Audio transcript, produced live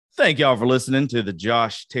Thank y'all for listening to the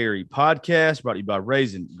Josh Terry podcast brought to you by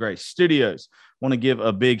Raising Grace Studios. Want to give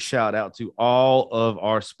a big shout out to all of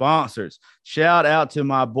our sponsors. Shout out to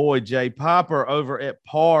my boy Jay Popper over at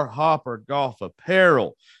Par Hopper Golf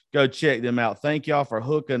Apparel. Go check them out. Thank y'all for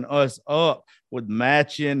hooking us up with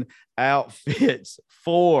matching outfits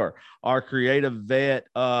for our Creative Vet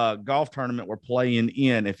golf tournament we're playing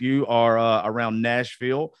in. If you are around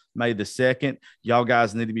Nashville, May the 2nd, y'all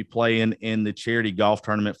guys need to be playing in the charity golf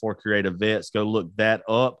tournament for Creative Vets. Go look that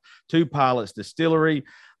up. Two Pilots Distillery,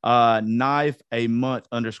 Knife a Month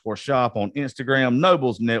 _ on Instagram,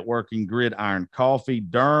 Nobles Networking, Gridiron Coffee,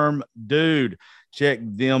 Derm Dude. Check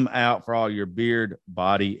them out for all your beard,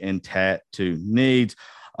 body, and tattoo needs.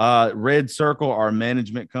 Red Circle, our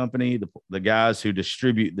management company, the guys who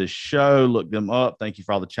distribute the show, look them up. Thank you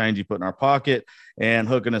for all the change you put in our pocket and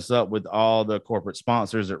hooking us up with all the corporate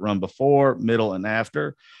sponsors that run before, middle, and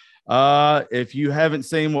after. If you haven't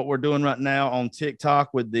seen what we're doing right now on TikTok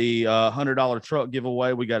with the $100 truck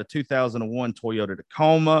giveaway, we got a 2001 Toyota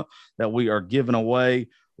Tacoma that we are giving away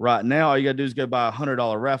right now. All you got to do is go buy a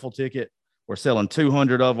 $100 raffle ticket. We're selling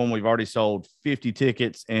 200 of them. We've already sold 50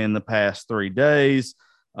 tickets in the past 3 days.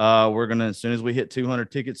 We're going to, as soon as we hit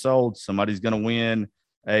 200 tickets sold, somebody's going to win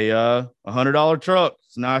a $100 truck.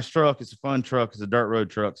 It's a nice truck. It's a fun truck. It's a dirt road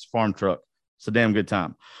truck. It's a farm truck. It's a damn good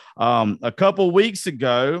time. A couple weeks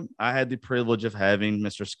ago, I had the privilege of having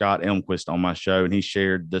Mr. Scott Elmquist on my show, and he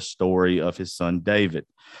shared the story of his son, David.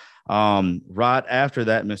 Right after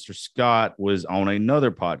that, Mr. Scott was on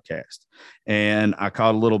another podcast, and I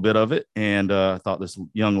caught a little bit of it, and I thought this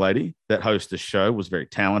young lady that hosts the show was very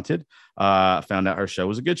talented. I found out her show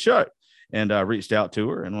was a good show, and I reached out to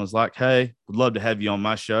her and was like, hey, would love to have you on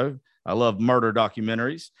my show. I love murder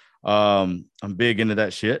documentaries. I'm big into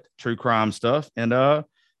that shit, true crime stuff, and I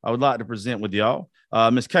would like to present with y'all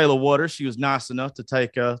Miss Kayla Waters. She was nice enough to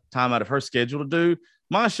take time out of her schedule to do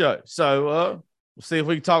my show, so we'll see if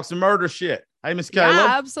we can talk some murder shit. Hey, Miss Kayla.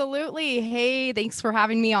 Yeah, absolutely. Hey, thanks for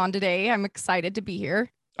having me on today. I'm excited to be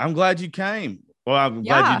here. I'm glad you came. Well, I'm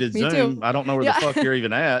glad you did Zoom. Too. I don't know where the fuck you're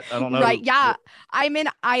even at. I don't know. Right. Yeah. I'm in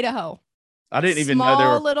Idaho. I didn't even know there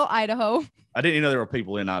were little Idaho. I didn't even know there were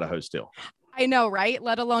people in Idaho still. I know, right?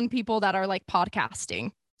 Let alone people that are like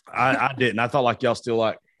podcasting. I didn't. I thought like y'all still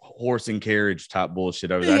like horse and carriage type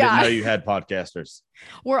bullshit over there. Yeah. I didn't know you had podcasters.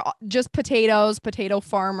 We're just potato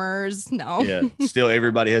farmers. No. Yeah. Still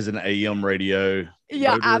everybody has an AM radio.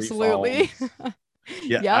 Yeah, absolutely.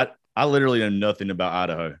 Yeah. Yep. I literally know nothing about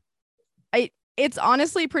Idaho. It's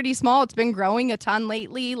honestly pretty small. It's been growing a ton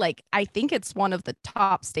lately. Like, I think it's one of the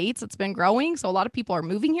top states that's been growing. So a lot of people are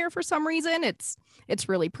moving here for some reason. It's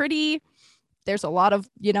really pretty. There's a lot of,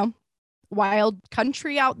 wild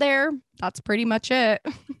country out there. That's pretty much it.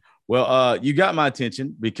 Well, you got my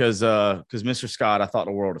attention because Mr. Scott, I thought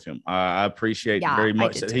the world of him. I appreciate very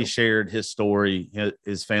much that he shared his story,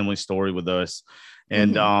 his family story with us.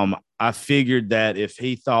 And I figured that if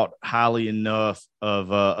he thought highly enough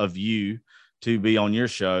of you to be on your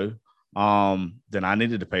show, then I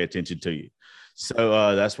needed to pay attention to you.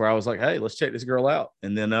 So that's where I was like, hey, let's check this girl out.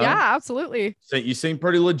 And then yeah, absolutely. So you seem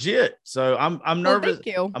pretty legit. So I'm nervous.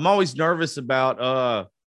 Thank you. I'm always nervous about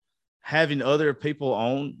having other people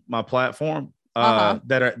on my platform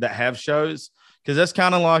that have shows, because that's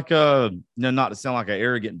kind of like not to sound like an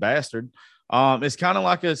arrogant bastard. It's kind of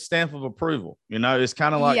like a stamp of approval. It's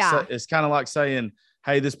kind of like it's kind of like saying,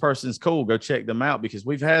 hey, this person's cool, go check them out, because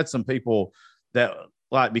we've had some people that,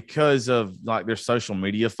 like, because of like their social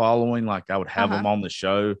media following, like I would have them on the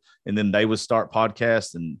show and then they would start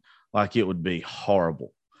podcasts and like it would be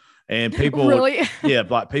horrible. And people really?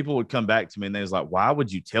 Like people would come back to me and they was like, why would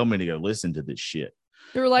you tell me to go listen to this shit?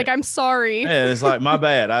 They were like, I'm sorry. Yeah, it's like, my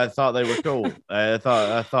bad. I thought they were cool. I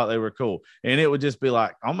thought they were cool. And it would just be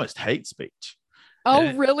like almost hate speech.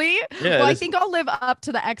 Oh, really? Yeah. Well, I think I'll live up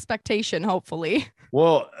to the expectation, hopefully.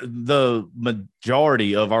 Well, the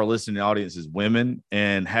majority of our listening audience is women,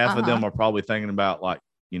 and half of them are probably thinking about like,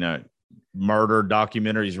 murder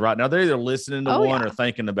documentaries right now. They're either listening to one or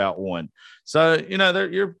thinking about one. So,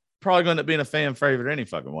 you're probably going to be a fan favorite any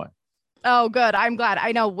fucking way. Oh, good. I'm glad.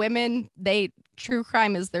 I know women, true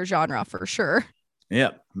crime is their genre for sure.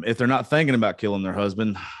 Yeah. If they're not thinking about killing their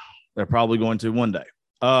husband, they're probably going to one day.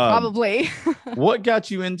 Probably. What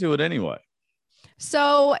got you into it anyway?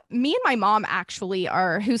 So me and my mom actually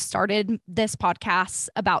who started this podcast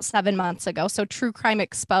about 7 months ago. So True Crime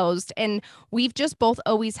Exposed. And we've just both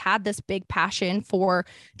always had this big passion for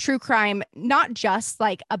true crime, not just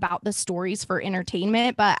like about the stories for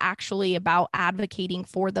entertainment, but actually about advocating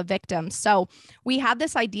for the victims. So we had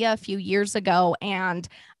this idea a few years ago, and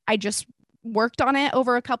I just worked on it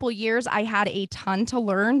over a couple years. I had a ton to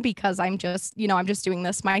learn because I'm just doing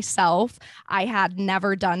this myself. I had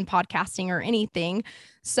never done podcasting or anything.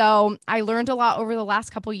 So I learned a lot over the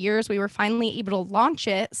last couple years. We were finally able to launch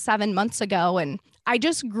it 7 months ago. And I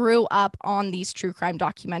just grew up on these true crime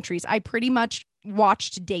documentaries. I pretty much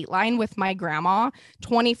watched Dateline with my grandma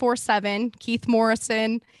 24/7. Keith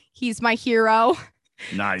Morrison, he's my hero.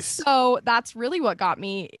 Nice. So that's really what got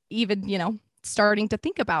me even, starting to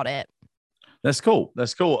think about it. That's cool.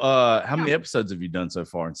 How many episodes have you done so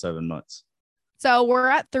far in 7 months? So we're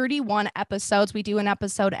at 31 episodes. We do an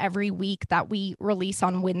episode every week that we release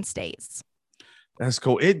on Wednesdays. That's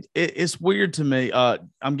cool. It's weird to me.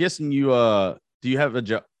 I'm guessing you do you have a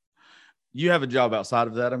job? You have a job outside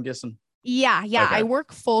of that, I'm guessing? Yeah. Okay. I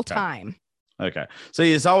work full time. Okay.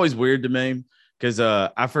 See, it's always weird to me because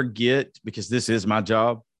I forget, because this is my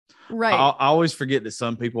job. Right. I always forget that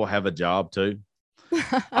some people have a job too.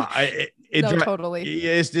 Totally.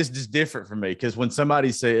 It's just different for me, because when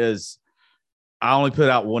somebody says I only put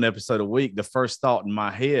out one episode a week, the first thought in my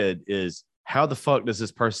head is, how the fuck does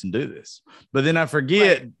this person do this? But then I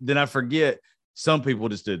forget. Right. Then I forget some people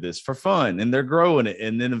just do this for fun and they're growing it,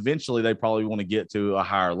 and then eventually they probably want to get to a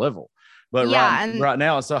higher level. But right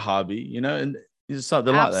now it's a hobby, and it's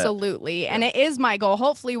something like that. Absolutely. And it is my goal.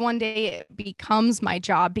 Hopefully one day it becomes my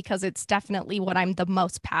job, because it's definitely what I'm the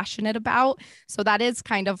most passionate about. So that is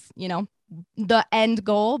kind of, the end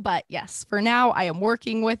goal. But yes, for now I am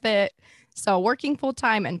working with it. So working full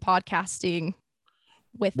time and podcasting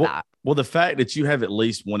with that. Well, the fact that you have at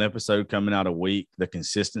least one episode coming out a week, the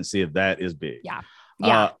consistency of that is big.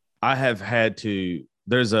 Yeah. I have had to,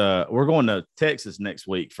 we're going to Texas next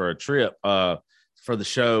week for a trip, for the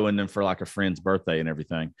show, and then for like a friend's birthday and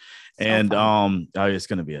everything. And it's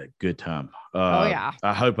going to be a good time. I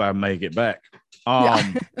hope I make it back.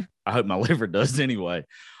 I hope my liver does anyway.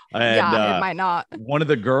 And, it might not. One of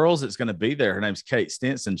the girls that's going to be there, her name's Kate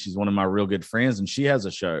Stinson. She's one of my real good friends, and she has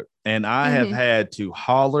a show. And I have had to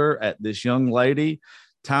holler at this young lady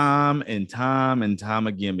time and time and time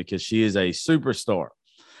again, because she is a superstar.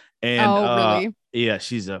 And really? Yeah,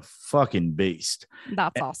 she's a fucking beast.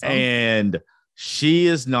 That's awesome. And she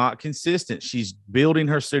is not consistent. She's building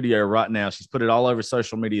her studio right now. She's put it all over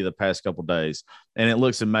social media the past couple of days, and it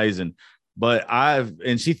looks amazing. But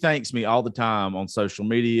she thanks me all the time on social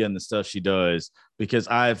media and the stuff she does, because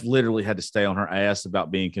I've literally had to stay on her ass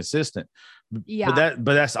about being consistent. Yeah.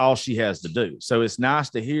 But that's all she has to do. So it's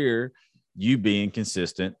nice to hear you being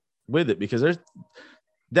consistent with it, because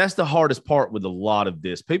that's the hardest part with a lot of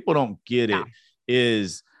this. People don't get it,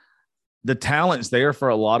 is the talent's there for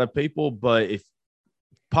a lot of people, but if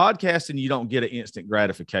podcasting, you don't get an instant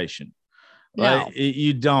gratification. No.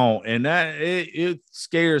 You don't. And that it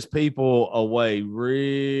scares people away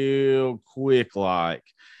real quick. Like,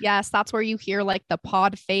 yes, that's where you hear like the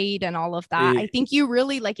pod fade and all of that. I think you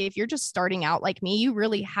really, like, if you're just starting out like me, you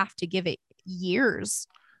really have to give it years.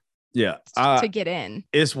 Yeah. To get in.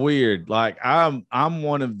 It's weird. Like I'm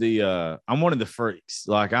one of the freaks.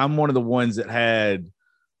 Like I'm one of the ones that had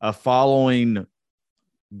a following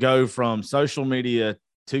go from social media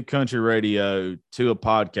to country radio to a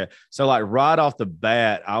podcast. So like right off the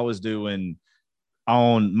bat, I was doing,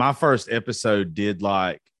 on my first episode, did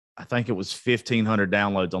like, I think it was 1,500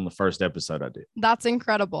 downloads on the first episode I did. That's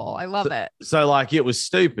incredible. I love it. So like, it was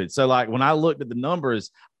stupid. So like, when I looked at the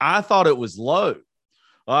numbers, I thought it was low.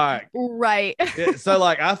 Like, right. So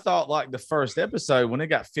like, I thought like the first episode, when it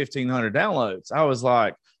got 1,500 downloads, I was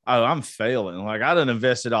like, oh, I'm failing. Like I done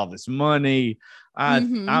invested all this money.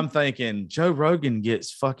 I'm thinking Joe Rogan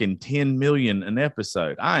gets fucking 10 million an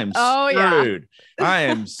episode. I am screwed. Yeah. I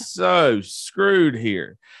am so screwed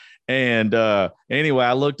here. And anyway,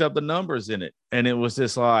 I looked up the numbers in it, and it was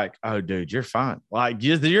just like, oh, dude, you're fine. Like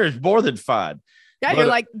you're more than fine. Yeah,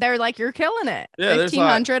 but, they're like, you're killing it. Yeah,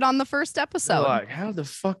 1,500 on the first episode. Like, how the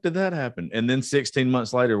fuck did that happen? And then 16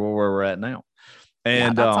 months later, where we're at now.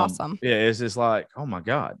 And that's awesome. Yeah, it's just like, oh my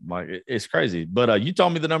God, like it's crazy. But you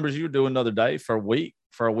told me the numbers you were doing the other day for a week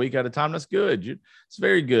at a time. That's good. It's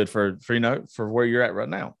very good for where you're at right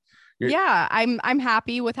now. I'm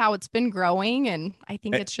happy with how it's been growing, and I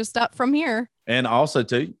think it's just up from here. And also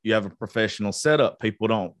too, you have a professional setup. People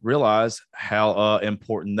don't realize how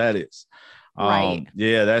important that is. Right.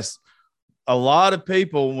 Yeah, that's a lot of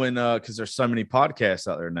people because there's so many podcasts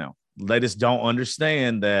out there now. They just don't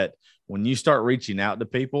understand that when you start reaching out to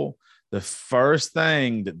people, the first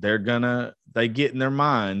thing that they get in their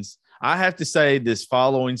minds, I have to say this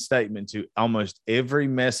following statement to almost every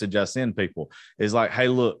message I send people is like, hey,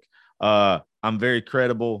 look, I'm very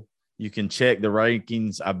credible. You can check the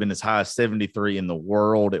rankings. I've been as high as 73 in the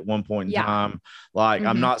world at one point in time. Like,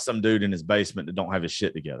 I'm not some dude in his basement that don't have his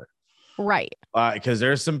shit together. Right. Because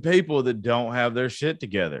there's some people that don't have their shit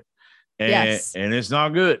together. And it's not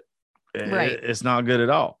good. Right. It's not good at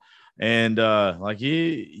all. And like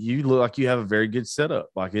you look like you have a very good setup.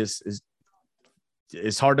 Like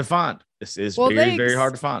it's hard to find. It's very, very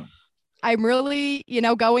hard to find. I'm really,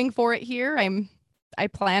 going for it here. I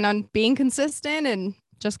plan on being consistent and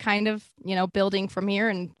just kind of, building from here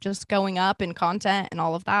and just going up in content and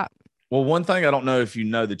all of that. Well, one thing I don't know if you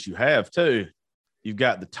know that you have too, you've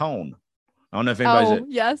got the tone. I don't know if anybody's.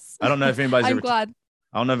 Yes. I don't know if anybody's I'm glad.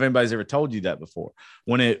 I don't know if anybody's ever told you that before.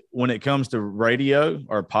 When it comes to radio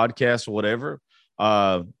or podcasts or whatever,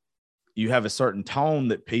 you have a certain tone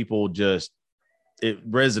that people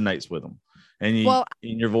it resonates with them, and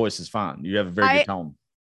your voice is fine. You have a very good tone.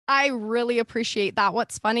 I really appreciate that.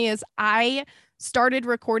 What's funny is I started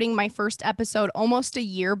recording my first episode almost a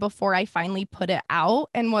year before I finally put it out.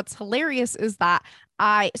 And what's hilarious is that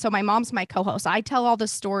so my mom's my co-host. I tell all the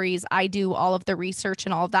stories. I do all of the research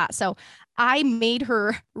and all of that. So I made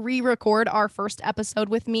her re-record our first episode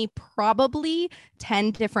with me probably 10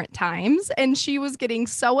 different times. And she was getting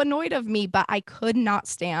so annoyed of me, but I could not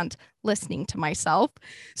stand listening to myself.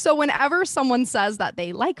 So whenever someone says that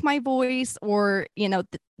they like my voice or,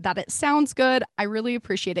 that it sounds good, I really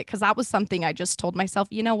appreciate it, because that was something I just told myself,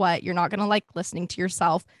 you know what, you're not going to like listening to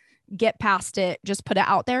yourself. Get past it, just put it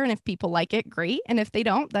out there. And if people like it, great. And if they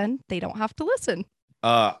don't, then they don't have to listen.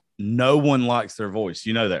 No one likes their voice.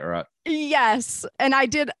 You know that, right? Yes. And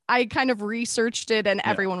I kind of researched it, and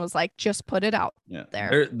everyone was like, just put it out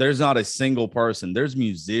there. There's not a single person. There's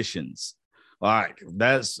musicians. Like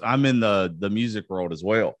I'm in the music world as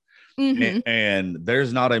well. And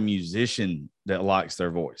there's not a musician that likes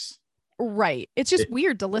their voice. Right. It's just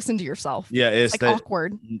weird to listen to yourself. Yeah. It's like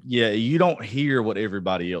awkward. Yeah. You don't hear what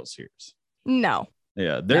everybody else hears. No.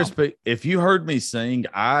 Yeah. If you heard me sing,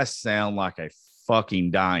 I sound like a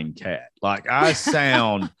fucking dying cat. Like I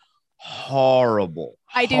sound horrible.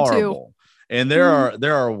 I do too. And there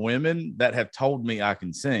are women that have told me I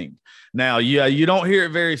can sing. Now, you don't hear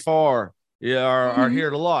it very far. Or hear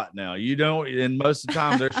it a lot now. You don't, and most of the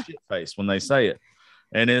time they're shit faced when they say it.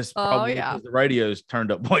 And it's probably because the radio's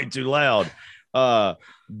turned up way too loud.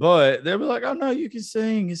 But they'll be like, oh no, you can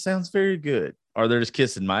sing. It sounds very good. Or they're just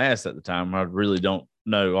kissing my ass at the time. I really don't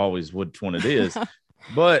know always which one it is.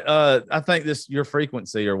 But I think your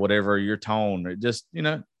frequency or whatever, your tone, it just,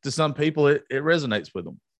 to some people, it resonates with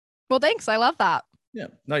them. Well, thanks. I love that. Yeah,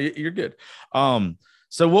 no, you're good. So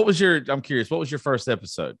I'm curious, what was your first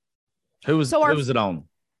episode? Who was it on?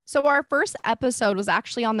 So our first episode was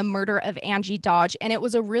actually on the murder of Angie Dodge, and it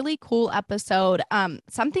was a really cool episode.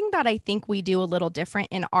 Something that I think we do a little different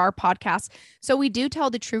in our podcast. So we do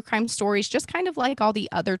tell the true crime stories, just kind of like all the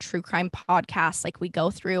other true crime podcasts. Like we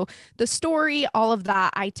go through the story, all of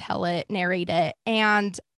that. I tell it, narrate it.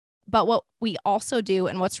 But what we also do,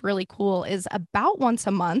 and what's really cool, is about once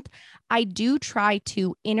a month, I do try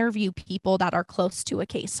to interview people that are close to a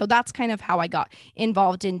case. So that's kind of how I got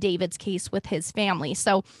involved in David's case with his family.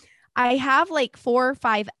 So I have like 4 or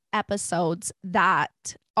 5 episodes that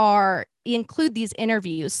include these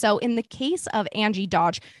interviews. So in the case of Angie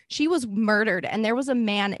Dodge, she was murdered, and there was a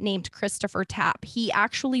man named Christopher Tapp. He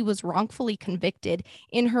actually was wrongfully convicted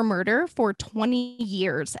in her murder for 20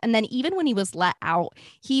 years. And then even when he was let out,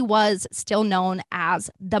 he was still known as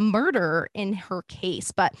the murderer in her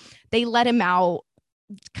case, but they let him out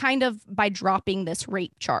kind of by dropping this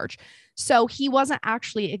rape charge. So he wasn't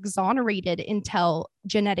actually exonerated until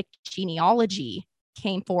genetic genealogy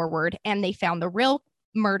came forward and they found the real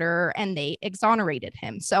murderer and they exonerated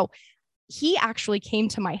him. So he actually came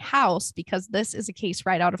to my house because this is a case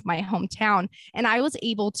right out of my hometown, and I was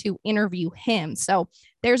able to interview him. So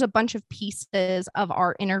there's a bunch of pieces of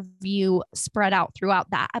our interview spread out throughout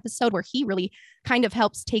that episode where he really kind of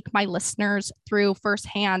helps take my listeners through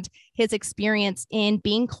firsthand his experience in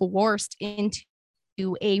being coerced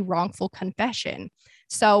into a wrongful confession.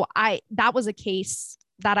 So that was a case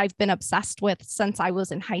that I've been obsessed with since I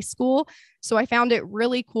was in high school. So I found it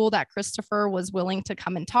really cool that Christopher was willing to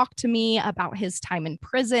come and talk to me about his time in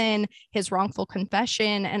prison, his wrongful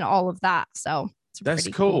confession, and all of that. So it's a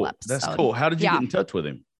pretty cool episode. That's cool. How did you get in touch with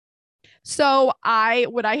him? So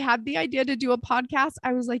when I had the idea to do a podcast,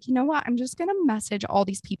 I was like, you know what? I'm just going to message all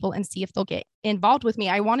these people and see if they'll get involved with me.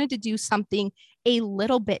 I wanted to do something a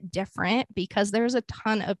little bit different because there's a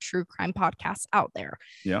ton of true crime podcasts out there.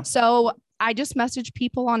 Yeah. So I just messaged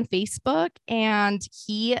people on Facebook, and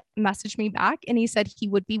he messaged me back and he said he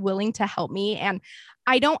would be willing to help me. And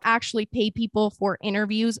I don't actually pay people for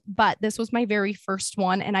interviews, but this was my very first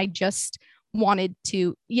one. And I just wanted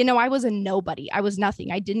to, I was a nobody. I was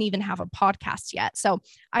nothing. I didn't even have a podcast yet. So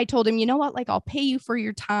I told him, you know what, like, I'll pay you for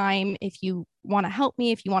your time if you want to help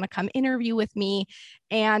me, if you want to come interview with me.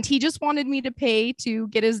 And he just wanted me to pay to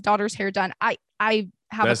get his daughter's hair done. I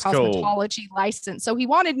have That's a cosmetology license. So he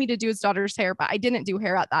wanted me to do his daughter's hair, but I didn't do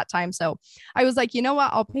hair at that time. So I was like, you know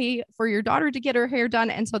what, I'll pay for your daughter to get her hair done.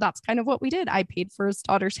 And so that's kind of what we did. I paid for his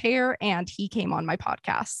daughter's hair and he came on my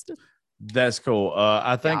podcast. That's cool.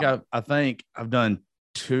 I think I've done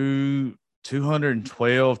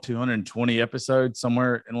 212, 220 episodes,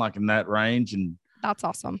 somewhere in that range. And that's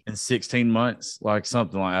awesome. In 16 months, like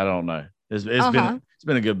something like, I don't know. It's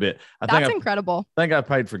been a good bit. That's incredible. I think I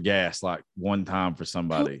paid for gas like one time for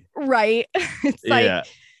somebody. Right. It's like,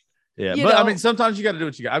 yeah. But I mean, sometimes you got to do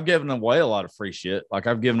what you got. I've given away a lot of free shit. Like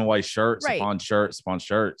I've given away shirts upon shirts upon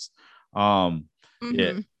shirts.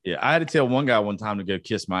 Yeah. I had to tell one guy one time to go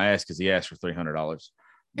kiss my ass because he asked for $300.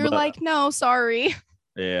 You're like, no, sorry.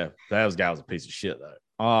 Yeah, that guy was a piece of shit though.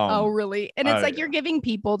 Oh, really? And it's like you're giving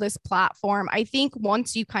people this platform. I think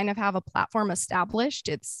once you kind of have a platform established,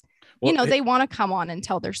 it's they want to come on and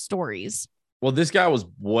tell their stories. Well, this guy was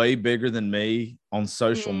way bigger than me on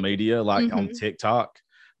social media, like on TikTok.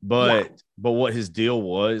 But what his deal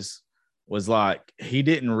was like he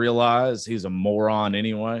didn't realize he was a moron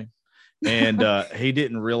anyway. And he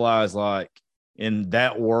didn't realize like in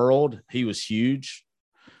that world he was huge,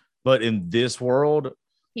 but in this world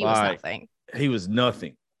he was nothing. He was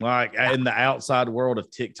nothing. Like in the outside world of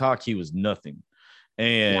TikTok, he was nothing.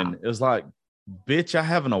 And it was like, bitch, I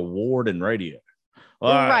have an award in radio.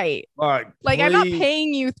 Like, I'm not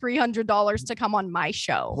paying you $300 to come on my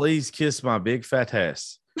show. Please kiss my big fat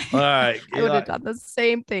ass. Like, I would have done the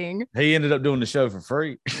same thing. He ended up doing the show for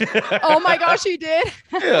free. Oh my gosh, he did.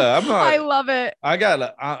 Yeah, I love it.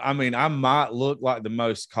 I mean, I might look like the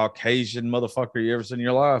most Caucasian motherfucker you ever seen in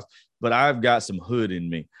your life, but I've got some hood in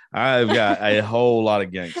me. I've got a whole lot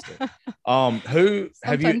of gangster.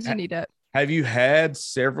 Sometimes you need it. Have you had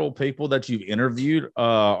several people that you've interviewed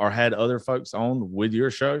or had other folks on with your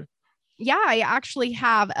show? Yeah, I actually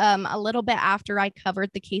have. A little bit after I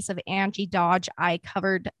covered the case of Angie Dodge, I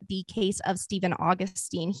covered the case of Stephen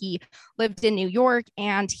Augustine. He lived in New York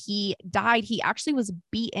and he died. He actually was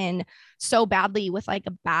beaten so badly with like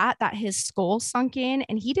a bat that his skull sunk in,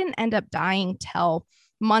 and he didn't end up dying till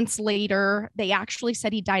months later. They actually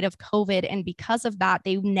said he died of COVID. And because of that,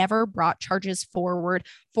 they never brought charges forward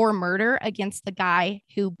for murder against the guy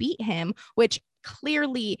who beat him, which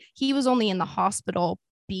clearly he was only in the hospital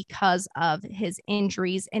because of his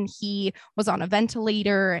injuries and he was on a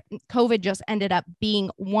ventilator. COVID just ended up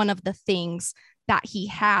being one of the things that he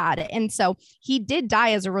had. And so he did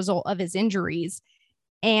die as a result of his injuries.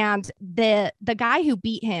 And the guy who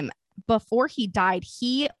beat him, before he died,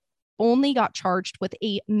 he only got charged with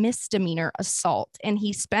a misdemeanor assault. And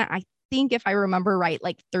he spent, I think if I remember right,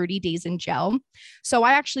 like 30 days in jail. So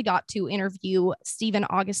I actually got to interview Stephen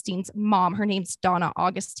Augustine's mom. Her name's Donna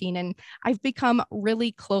Augustine, and I've become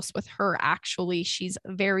really close with her. Actually, she's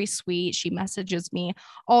very sweet. She messages me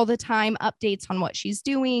all the time, updates on what she's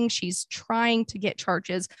doing. She's trying to get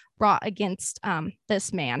charges brought against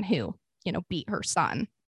this man who, beat her son.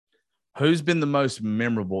 Who's been the most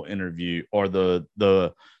memorable interview, or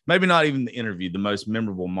the maybe not even the interview, the most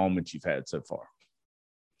memorable moments you've had so far?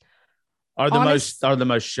 Are the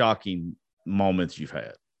most shocking moments you've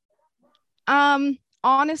had?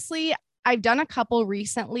 Honestly, I've done a couple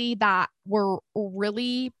recently that were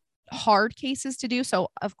really hard cases to do. So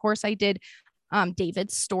of course I did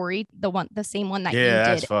David's story, the same one that you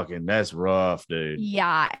did. That's rough, dude.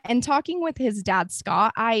 Yeah. And talking with his dad,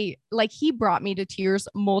 Scott, he brought me to tears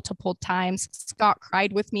multiple times. Scott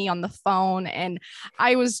cried with me on the phone and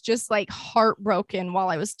I was just like heartbroken while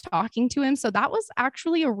I was talking to him. So that was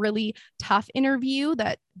actually a really tough interview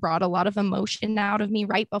that brought a lot of emotion out of me.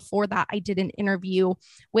 Right before that, I did an interview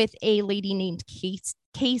with a lady named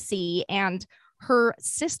Casey, and her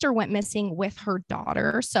sister went missing with her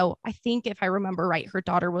daughter. So I think if I remember right, her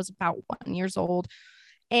daughter was about 1 year old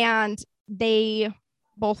and they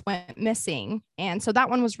both went missing. And so that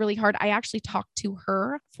one was really hard. I actually talked to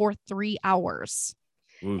her for 3 hours.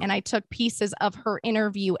 And I took pieces of her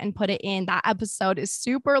interview and put it in. That episode is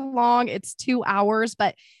super long. It's 2 hours,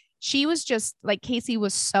 but she was just like, Casey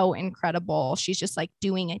was so incredible. She's just like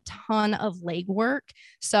doing a ton of legwork.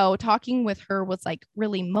 So talking with her was like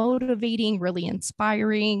really motivating, really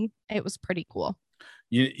inspiring. It was pretty cool.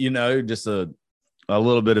 Just a a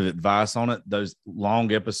little bit of advice on it. Those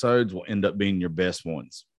long episodes will end up being your best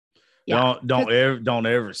ones. Yeah. Don't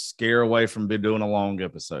ever scare away from doing a long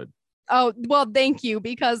episode. Oh, well, thank you,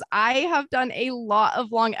 because I have done a lot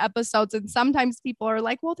of long episodes, and sometimes people are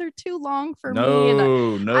like, well, they're too long for me.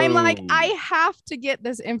 And I'm like, I have to get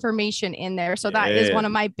this information in there. So that is one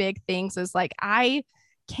of my big things, is like, I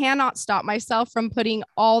cannot stop myself from putting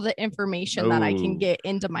all the information that I can get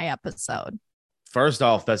into my episode. First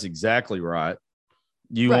off, that's exactly right.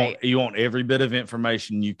 You want every bit of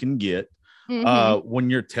information you can get. When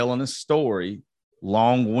you're telling a story,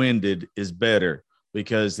 long-winded is better,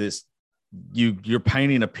 because you're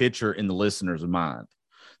painting a picture in the listener's mind.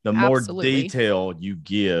 The more detail you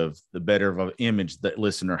give, the better of an image that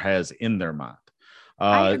listener has in their mind.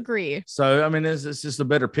 I agree. So, I mean, it's just a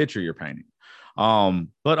better picture you're painting.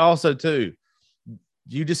 But also too,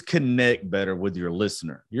 you just connect better with your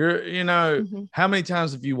listener. How many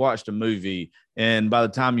times have you watched a movie and by the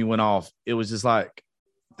time you went off, it was just like,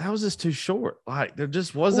 that was just too short. Like, there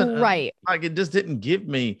just wasn't right. Like, it just didn't give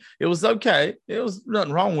me, it was okay. It was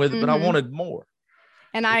nothing wrong with it, but I wanted more.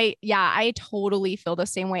 And I totally feel the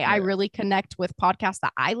same way. Yeah. I really connect with podcasts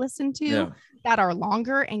that I listen to that are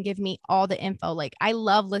longer and give me all the info. Like, I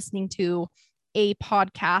love listening to a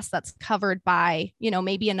podcast that's covered by,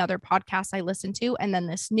 maybe another podcast I listen to. And then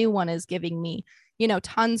this new one is giving me,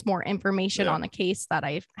 tons more information on a case that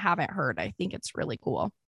I haven't heard. I think it's really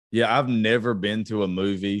cool. Yeah. I've never been to a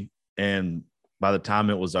movie and by the time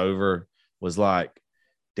it was over was like,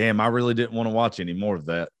 damn, I really didn't want to watch any more of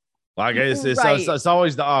that. Like, it's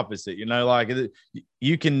always the opposite, like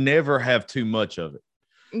you can never have too much of it.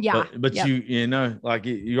 Yeah. But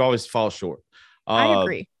you always fall short. I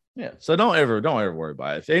agree. Yeah. So don't ever worry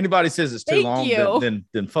about it. If anybody says it's too long,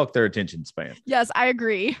 then fuck their attention span. Yes, I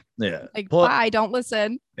agree. Yeah. Like, bye, don't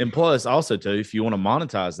listen. And plus also too, if you want to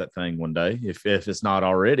monetize that thing one day, if it's not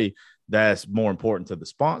already, that's more important to the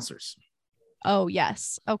sponsors. Oh,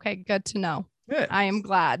 yes. Okay. Good to know. Yeah. I am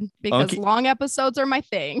glad, because long episodes are my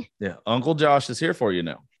thing. Yeah. Uncle Josh is here for you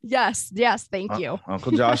now. Yes. Thank you.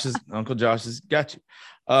 Uncle Josh has got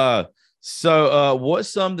you. So what's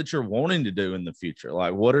some that you're wanting to do in the future?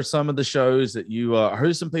 Like, what are some of the shows that you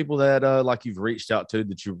who's some people that like you've reached out to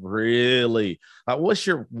that you really like? What's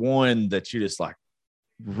your one that you just like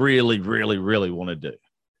really, really, really want to do?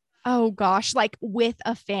 Oh gosh, like with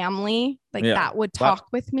a family, like that would talk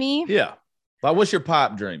with me. Yeah. Like, what's your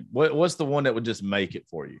pipe dream? What's the one that would just make it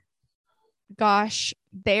for you? Gosh,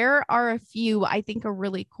 there are a few. I think a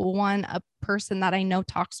really cool one, a person that I know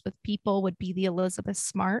talks with people, would be the Elizabeth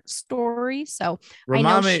Smart story. So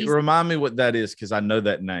remind me what that is, because I know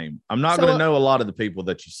that name. I'm not going to know a lot of the people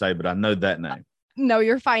that you say, but I know that name. No,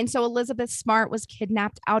 you're fine. So Elizabeth Smart was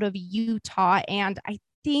kidnapped out of Utah, and I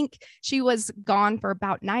think she was gone for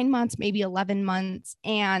about 9 months, maybe 11 months.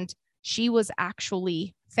 And she was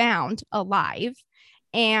actually found alive,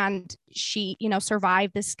 and she,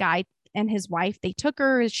 survived. This guy and his wife, they took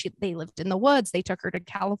her, they lived in the woods. They took her to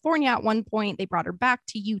California at one point. They brought her back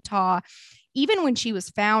to Utah. Even when she was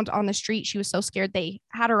found on the street, she was so scared. They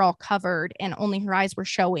had her all covered and only her eyes were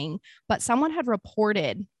showing. But someone had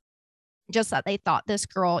reported just that they thought this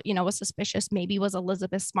girl, was suspicious, maybe was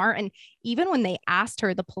Elizabeth Smart. And even when they asked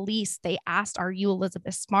her, the police, they asked, "Are you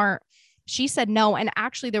Elizabeth Smart?" She said no. And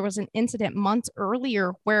actually, there was an incident months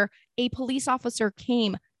earlier where a police officer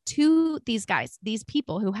came to these guys, these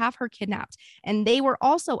people who have her kidnapped, and they were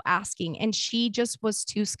also asking, and she just was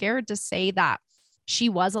too scared to say that she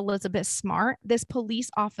was Elizabeth Smart. This police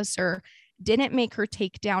officer didn't make her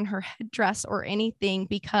take down her headdress or anything,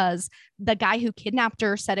 because the guy who kidnapped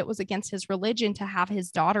her said it was against his religion to have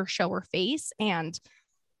his daughter show her face. And,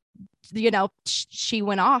 she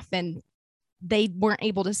went off and they weren't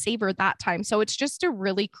able to save her that time. So it's just a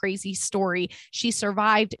really crazy story. She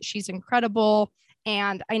survived. She's incredible.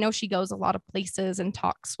 And I know she goes a lot of places and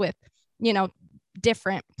talks with,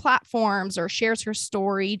 different platforms, or shares her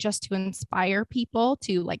story just to inspire people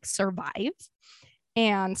to like survive.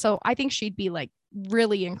 And so I think she'd be like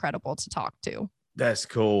really incredible to talk to. That's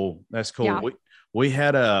cool. Yeah. We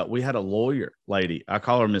had a lawyer lady. I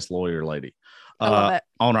call her Miss Lawyer Lady I love it.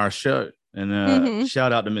 On our show. And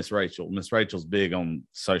shout out to Miss Rachel. Miss Rachel's big on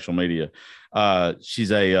social media. She's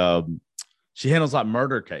she handles like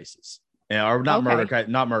murder cases. Or not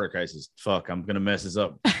murder cases. Fuck, I'm gonna mess this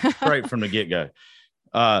up straight from the get-go.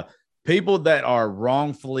 People that are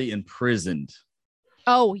wrongfully imprisoned.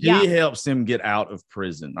 Oh, yeah. He helps them get out of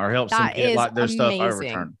prison, or helps them get like their stuff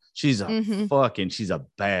overturned. She's a she's a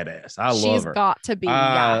badass. I love She's her. got to be.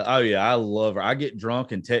 Oh yeah, I love her. I get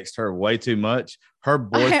drunk and text her way too much. Her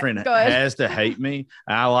boyfriend has to hate me.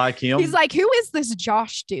 I like him. He's like, who is this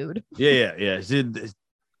Josh dude? Yeah.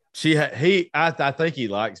 I think he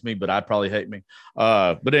likes me, but I'd probably hate me.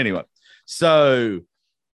 But anyway, so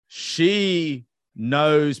she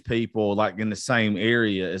knows people like in the same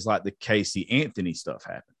area as like the Casey Anthony stuff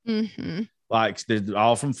happened. Like they're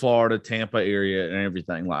all from Florida, Tampa area, and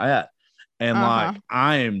everything like that. And like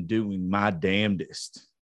I am doing my damnedest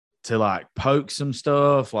to like poke some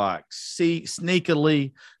stuff, like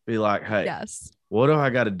sneakily be like, hey, what do I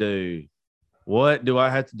got to do? What do I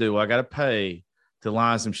have to do? I got to pay to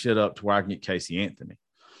line some shit up to where I can get Casey Anthony.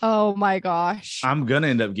 Oh my gosh. I'm going to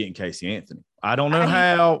end up getting Casey Anthony. I don't know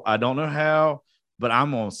how, but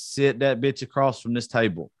I'm going to sit that bitch across from this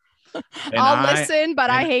table. I'll listen,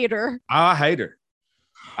 but I hate her. I hate her.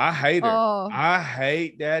 Oh. I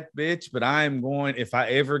hate that bitch, but I am going, if I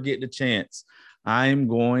ever get the chance,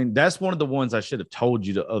 that's one of the ones I should have told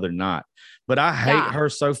you the other night, but I hate her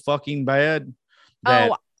so fucking bad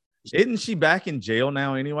that isn't she back in jail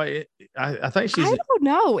now anyway? I think she's, I don't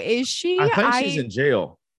know. Is she? I think she's in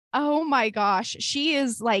jail. Oh my gosh. She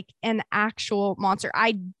is like an actual monster.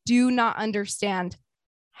 I do not understand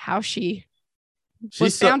how she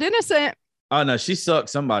was found innocent. Oh no, she sucked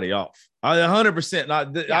somebody off.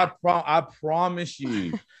 100%. I promise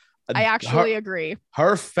you. I actually agree.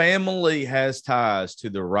 Her family has ties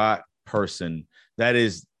to the right person. That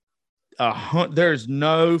is, there's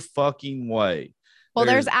no fucking way. Well,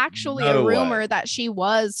 there's actually a rumor that she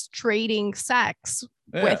was trading sex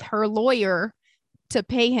with her lawyer to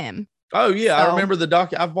pay him. Oh yeah, I remember the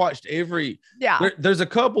doc. I've watched every. Yeah, there's a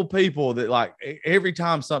couple people that like every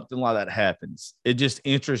time something like that happens, it just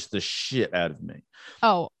interests the shit out of me.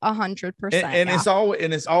 Oh, 100%. And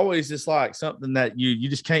it's always just like something that you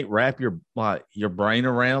just can't wrap your brain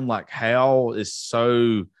around. Like how is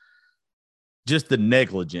so. Just the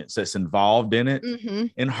negligence that's involved in it.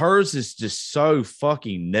 And hers is just so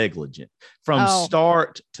fucking negligent from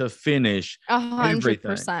start to finish.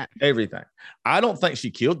 100%. Everything. I don't think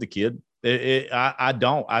she killed the kid. I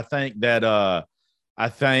don't. I think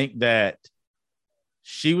that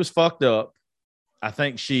she was fucked up. I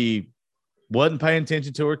think she wasn't paying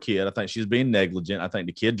attention to her kid. I think she was being negligent. I think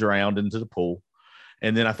the kid drowned into the pool.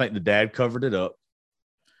 And then I think the dad covered it up.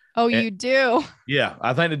 Oh, you do? Yeah.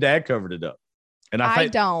 I think the dad covered it up. And I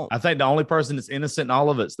think the only person that's innocent in all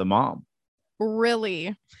of it's the mom.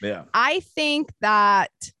 Really? Yeah. I think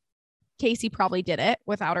that Casey probably did it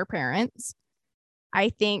without her parents. I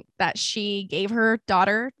think that she gave her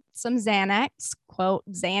daughter some Xanax, quote,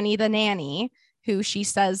 Zanny the nanny, who she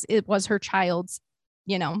says it was her child's,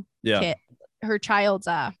 kid, her child's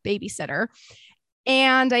babysitter.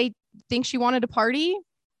 And I think she wanted to party.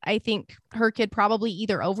 I think her kid probably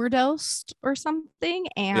either overdosed or something.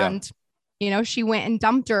 And she went and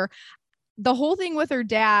dumped her. The whole thing with her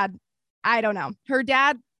dad, I don't know. Her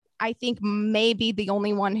dad, I think, may be the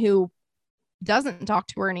only one who doesn't talk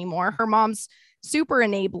to her anymore. Her mom's super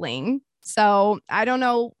enabling. So I don't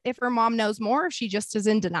know if her mom knows more, if she just is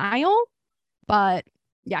in denial. But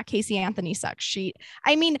yeah, Casey Anthony sucks.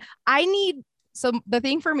 So the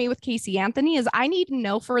thing for me with Casey Anthony is I need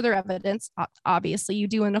no further evidence. Obviously, you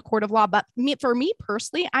do in a court of law. But for me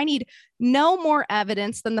personally, I need no more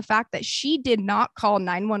evidence than the fact that she did not call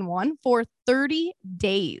 911 for 30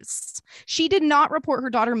 days. She did not report her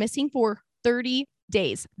daughter missing for 30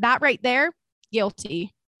 days. That right there,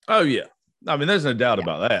 guilty. Oh, yeah. I mean, there's no doubt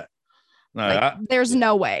about that. No, there's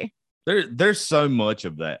no way. There's so much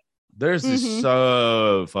of that. There's just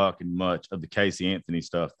so fucking much of the Casey Anthony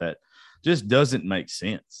stuff that just doesn't make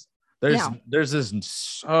sense. There's this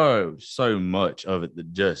so much of it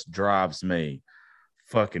that just drives me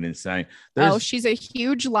fucking insane. She's a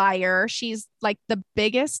huge liar. She's like the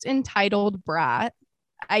biggest entitled brat.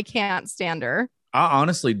 I can't stand her. I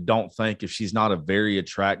honestly don't think if she's not a very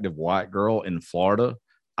attractive white girl in Florida,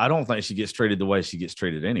 I don't think she gets treated the way she gets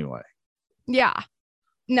treated anyway. Yeah.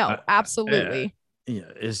 No, absolutely.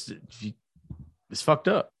 It's fucked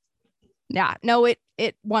up. Yeah, no, it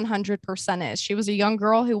 100% is. She was a young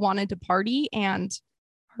girl who wanted to party, and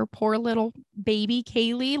her poor little baby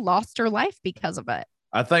Kaylee lost her life because of it.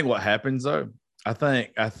 I think what happens though, I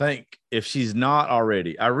think if she's not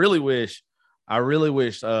already, I really wish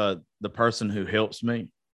the person who helps me,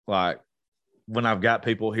 like when I've got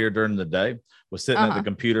people here during the day, was sitting at the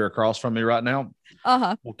computer across from me right now.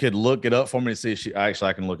 Could look it up for me to see if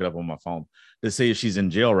I can look it up on my phone to see if she's in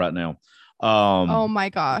jail right now. Oh my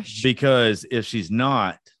gosh. Because if she's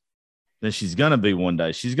not, then she's going to be one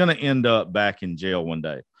day. She's going to end up back in jail one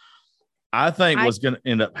day. I think what's going to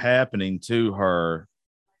end up happening to her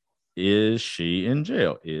is she in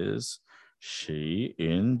jail? Is she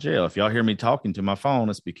in jail? If y'all hear me talking to my phone,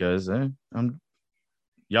 it's because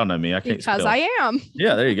y'all know me. I can't because spell. I am.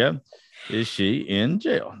 Yeah, there you go. Is she in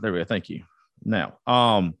jail? There we go. Thank you. Now,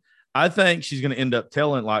 I think she's going to end up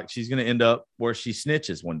telling, like, she's going to end up where she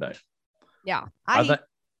snitches one day. Yeah. I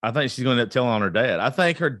think she's going to end up telling on her dad. I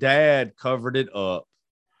think her dad covered it up.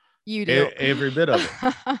 You do. Every bit of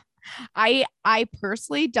it. I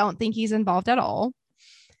personally don't think he's involved at all.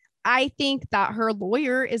 I think that her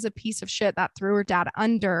lawyer is a piece of shit that threw her dad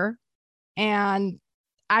under. And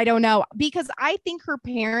I don't know, because I think her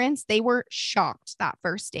parents, they were shocked that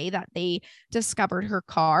first day that they discovered her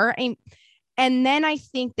car. And then I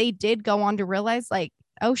think they did go on to realize, like,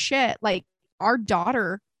 oh shit, like our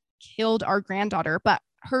daughter killed our granddaughter. But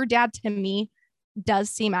her dad, to me,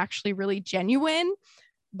 does seem actually really genuine.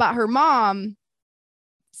 But her mom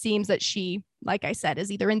seems that she, like I said,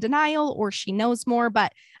 is either in denial or she knows more.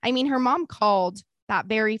 But I mean, her mom called that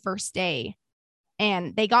very first day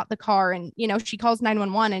and they got the car, and, you know, she calls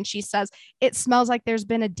 911 and she says, it smells like there's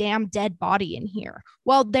been a damn dead body in here.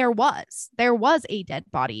 Well, there was a dead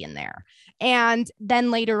body in there. And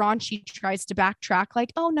then later on, she tries to backtrack,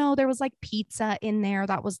 like, oh no, there was like pizza in there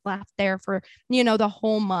that was left there for, you know, the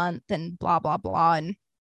whole month and blah, blah, blah. And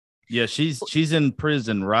yeah, she's in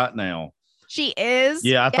prison right now. She is.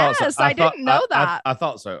 Yeah, I thought so. I didn't know that. I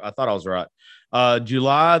thought so. I thought I was right.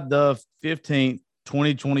 July the 15th,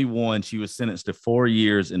 2021, she was sentenced to 4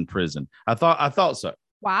 years in prison. I thought so.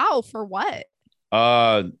 Wow, for what?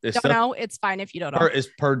 Don't know. It's fine if you don't know. It's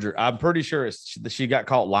perjury. I'm pretty sure she got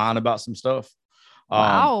caught lying about some stuff.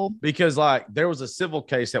 Wow. Because like there was a civil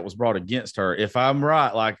case that was brought against her. If I'm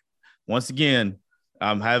right, like once again,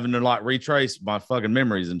 I'm having to like retrace my fucking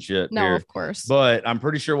memories and shit. No, here. of course. But I'm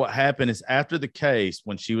pretty sure what happened is after the case,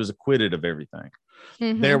 when she was acquitted of everything,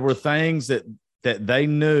 there were things that they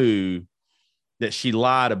knew that she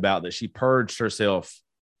lied about, that she purged herself,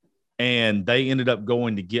 and they ended up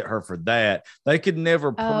going to get her for that. They could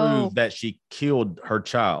never prove that she killed her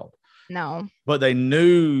child. No. But they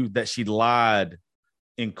knew that she lied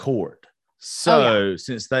in court. So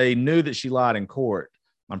since they knew that she lied in court,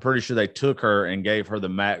 I'm pretty sure they took her and gave her the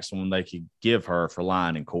maximum they could give her for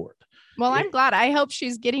lying in court. Well, I'm glad. I hope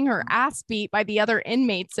she's getting her ass beat by the other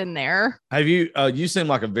inmates in there. Have you? You seem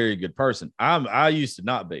like a very good person. I used to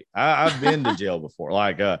not be. I've been to jail before.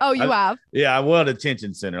 Like, you have? Yeah, I was a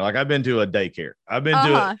detention center. Like, I've been to a daycare. I've been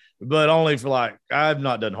to it, but only for like I've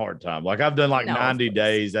not done hard time. Like, I've done like 90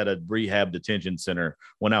 days at a rehab detention center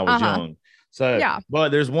when I was young. So, yeah. But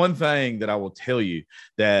there's one thing that I will tell you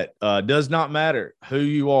that does not matter who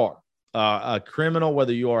you are, a criminal,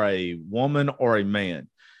 whether you are a woman or a man.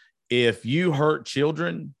 If you hurt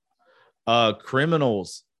children,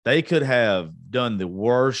 criminals, they could have done the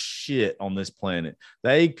worst shit on this planet.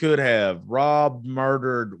 They could have robbed,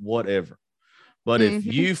 murdered, whatever. But if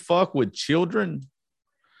you fuck with children,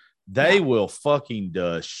 they will fucking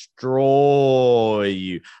destroy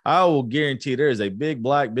you. I will guarantee there is a big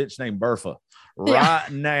black bitch named Bertha right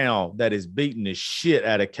now that is beating the shit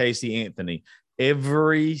out of Casey Anthony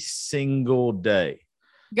every single day.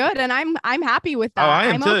 Good. And I'm happy with that.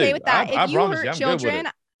 I'm okay with that. If you hurt children,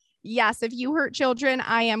 yes, if you hurt children,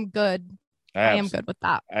 I am good. I am good with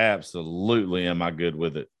that. Absolutely. Am I good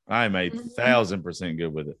with it? I am 1,000%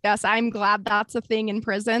 good with it. Yes. I'm glad that's a thing in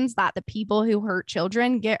prisons, that the people who hurt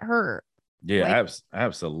children get hurt. Yeah,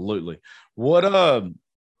 absolutely. What,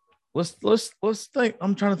 let's think.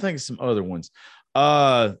 I'm trying to think of some other ones.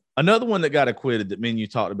 Another one that got acquitted that me and you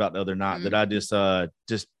talked about the other night that I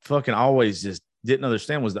just fucking always just didn't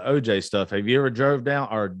understand was the OJ stuff. Have you ever dove down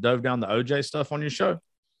the OJ stuff on your show?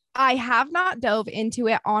 I have not dove into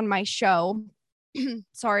it on my show.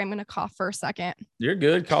 Sorry, I'm going to cough for a second. You're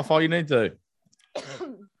good. Cough all you need to.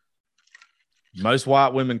 Most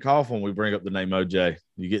white women cough when we bring up the name OJ.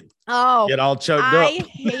 You get all choked up. I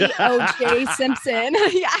hate OJ Simpson.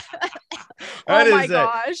 Yeah. Oh my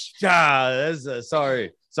gosh. That's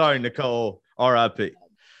sorry, Nicole. R.I.P.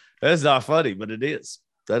 That's not funny, but it is.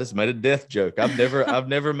 That has made a death joke. I've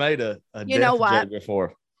never made a death joke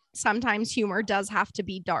before. Sometimes humor does have to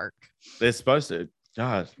be dark. It's supposed to.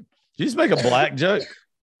 God, did you just make a black joke?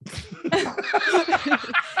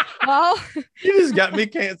 Well, you just got me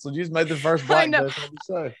canceled. You just made the first black joke on the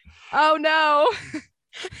show. Oh no.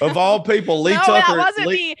 Of all people, Lee Tucker. That wasn't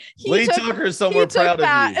me. Lee Tucker is somewhere proud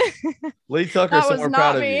of you. Lee Tucker is somewhere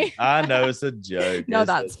proud of you. I know it's a joke. No,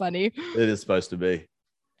 that's funny. It is supposed to be.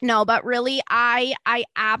 No, but really, I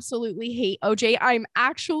absolutely hate OJ. I'm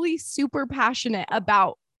actually super passionate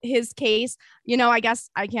about his case, I guess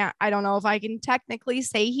I don't know if I can technically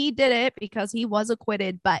say he did it because he was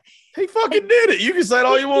acquitted, but he fucking did it. You can say it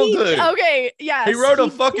all you want to. Okay. Yes. He wrote a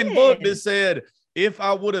fucking book that said, if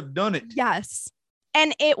I would have done it. Yes.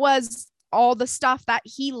 And it was all the stuff that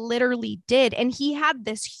he literally did. And he had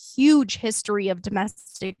this huge history of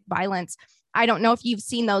domestic violence. I don't know if you've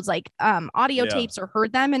seen those audio tapes or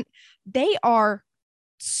heard them, and they are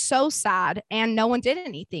so sad, and no one did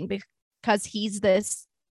anything because he's this,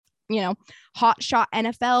 hot shot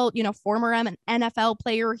NFL, former NFL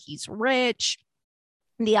player. He's rich.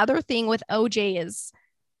 The other thing with OJ is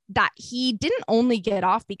that he didn't only get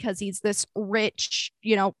off because he's this rich,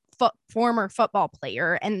 former football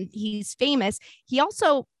player and he's famous. He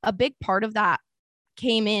also, a big part of that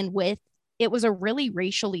came in with, it was a really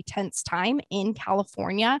racially tense time in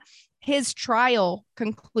California. His trial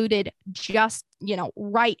concluded just,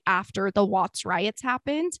 right after the Watts riots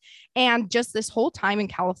happened. And just this whole time in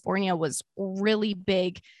California was really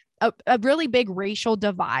big, a really big racial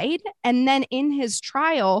divide. And then in his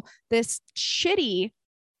trial, this shitty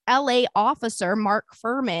LA officer, Mark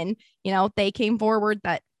Furman, they came forward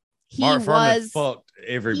that Mark Furman fucked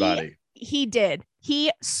everybody. He did.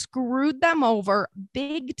 He screwed them over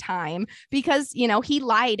big time because, he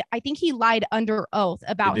lied. I think he lied under oath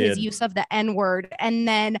about his use of the N-word. And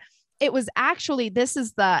then it was actually, this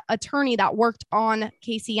is the attorney that worked on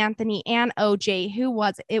Casey Anthony and OJ,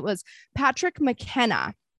 it was Patrick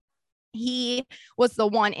McKenna. He was the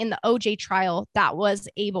one in the OJ trial that was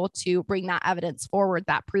able to bring that evidence forward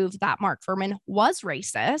that proved that Mark Furman was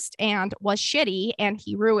racist and was shitty, and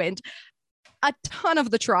he ruined a ton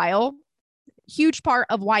of the trial. Huge part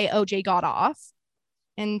of why OJ got off.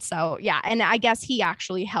 And so, yeah. And I guess he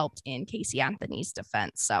actually helped in Casey Anthony's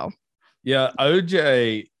defense. So, yeah,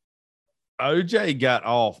 OJ got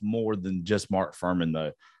off more than just Mark Furman,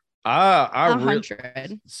 though. OJ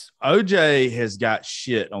has got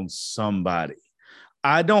shit on somebody.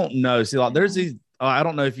 I don't know. See, there's these, I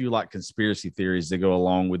don't know if you like conspiracy theories that go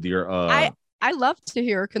along with your, I love to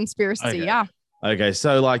hear conspiracy. Okay. Yeah. Okay,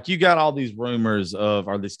 so you got all these rumors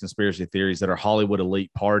or these conspiracy theories that are Hollywood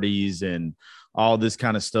elite parties and all this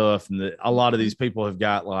kind of stuff, and a lot of these people have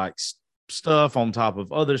got stuff on top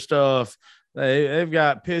of other stuff. They've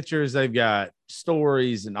got pictures, they've got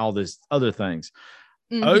stories, and all this other things.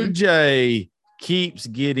 Mm-hmm. OJ keeps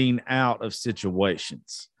getting out of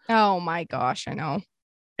situations. Oh my gosh, I know.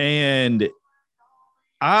 And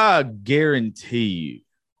I guarantee you,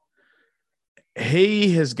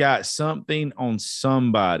 he has got something on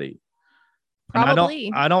somebody. Probably.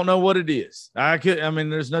 And I don't know what it is.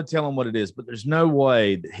 There's no telling what it is, but there's no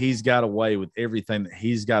way that he's got away with everything that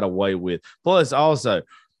he's got away with. Plus, also,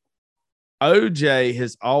 OJ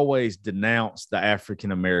has always denounced the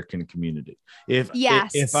African American community. If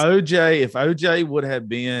OJ would have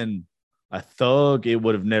been a thug, it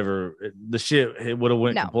would have never, it would have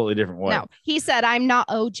went completely different way. No, he said, I'm not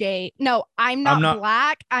OJ. No, I'm not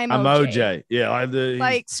black. I'm OJ.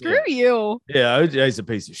 Yeah. Screw you. Yeah. OJ's a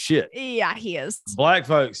piece of shit. Yeah, he is. Black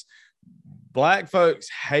folks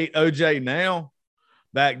hate OJ now.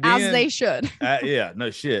 Back then. As they should. Yeah,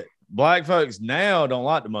 no shit. Black folks now don't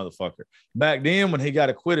like the motherfucker. Back then, when he got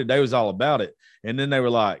acquitted, they was all about it. And then they were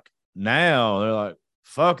like, now they're like,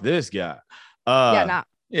 fuck this guy.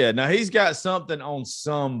 Yeah, now he's got something on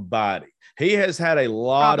somebody. He has had a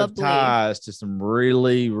lot of ties to some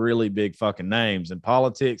really, really big fucking names in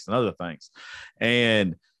politics and other things.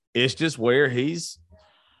 And it's just where I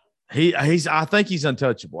think he's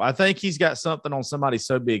untouchable. I think he's got something on somebody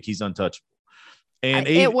so big he's untouchable. And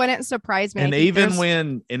it wouldn't surprise me. And even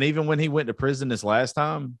when he went to prison this last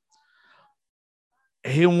time,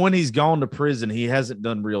 when he's gone to prison, he hasn't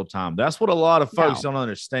done real time. That's what a lot of folks don't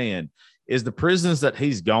understand. Is the prisons that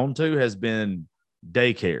he's gone to has been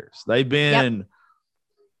daycares. They've been,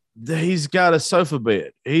 he's got a sofa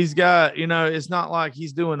bed. He's got, it's not like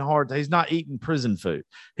he's doing hard. He's not eating prison food.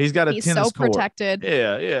 He's got a tennis court. He's so protected.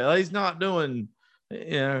 Yeah. He's not doing,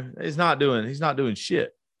 he's not doing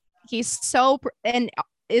shit. He's so, and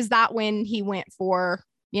is that when he went for,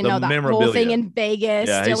 that whole thing in Vegas,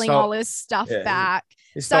 stealing all his stuff back?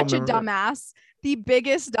 Such a dumbass. The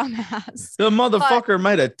biggest dumbass. The motherfucker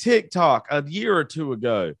made a TikTok a year or two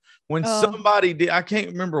ago when somebody did. I can't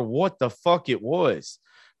remember what the fuck it was,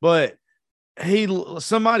 but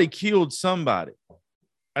somebody killed somebody.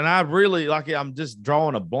 And I really I'm just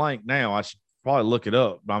drawing a blank now. I should probably look it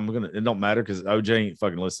up, but it don't matter because OJ ain't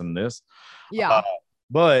fucking listening to this. Yeah.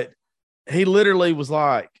 But he literally was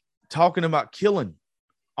talking about killing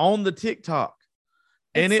on the TikTok.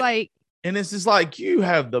 And it's just you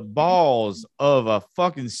have the balls of a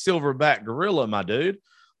fucking silverback gorilla, my dude.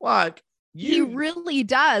 He really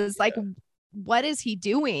does. Like, what is he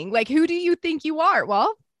doing? Like, who do you think you are?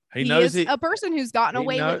 Well, he knows is a person who's gotten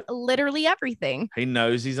away with literally everything. He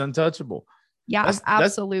knows he's untouchable. Yeah,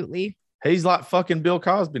 absolutely. He's like fucking Bill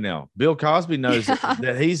Cosby now. Bill Cosby knows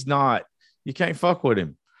that he's not, you can't fuck with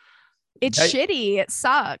him. It's shitty. It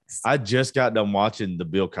sucks. I just got done watching the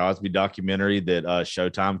Bill Cosby documentary that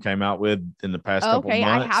Showtime came out with in the past couple months.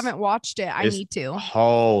 I haven't watched it. I need to.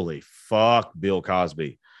 Holy fuck, Bill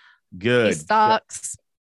Cosby. Good. He sucks.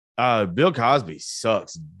 Bill Cosby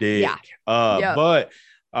sucks dick. Yeah. But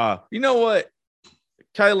you know what,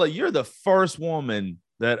 Kayla, you're the first woman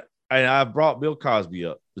that I brought Bill Cosby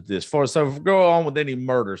up with this for. So if we go on with any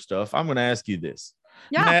murder stuff, I'm going to ask you this.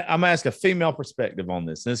 Yeah. I'm going to ask a female perspective on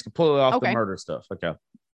this. And it's completely off the murder stuff. Okay.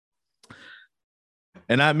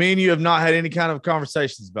 And me and you have not had any kind of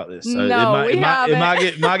conversations about this. So it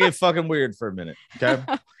might get fucking weird for a minute. Okay.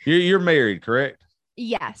 You're married, correct?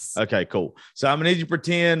 Yes. Okay, cool. So I'm going to need you to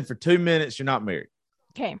pretend for 2 minutes you're not married.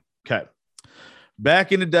 Okay.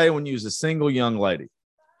 Back in the day when you was a single young lady,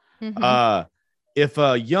 if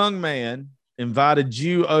a young man invited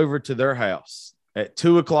you over to their house at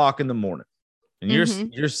 2:00 in the morning and you're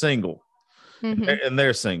single and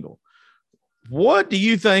they're single, what do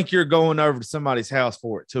you think you're going over to somebody's house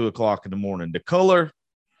for at 2:00 in the morning? The color?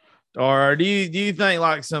 Or do you think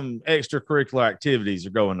like some extracurricular activities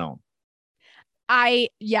are going on? I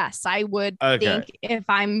would think if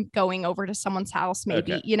I'm going over to someone's house,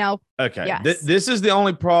 maybe, Okay. Yes. This is the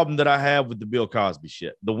only problem that I have with the Bill Cosby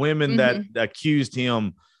shit. The women that accused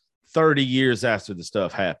him 30 years after the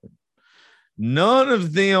stuff happened. None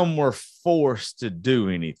of them were forced to do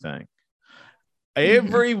anything.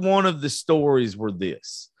 Every one of the stories were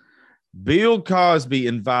this. Bill Cosby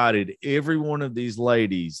invited every one of these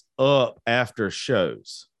ladies up after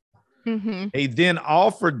shows. He then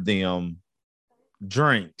offered them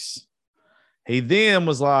drinks. He then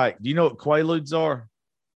was like, do you know what Quaaludes are?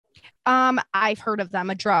 I've heard of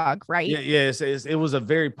them. A drug, right? Yes. It was a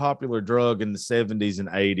very popular drug in the 70s and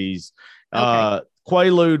 80s.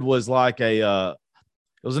 Quaalude was like it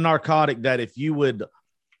was a narcotic that if you would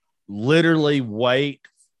literally wait,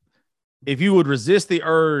 if you would resist the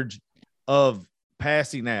urge of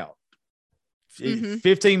passing out,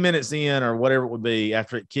 15 minutes in or whatever it would be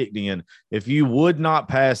after it kicked in, if you would not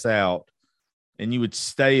pass out and you would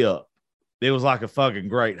stay up, it was like a fucking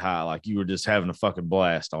great high. Like you were just having a fucking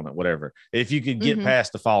blast on it, whatever. If you could get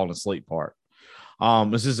past the falling asleep part.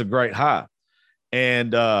 This is a great high.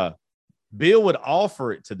 And Bill would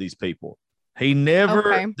offer it to these people. He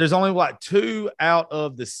never, there's only like 2 out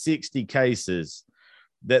of the 60 cases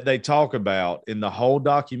that they talk about in the whole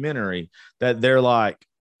documentary that they're like,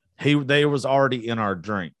 they was already in our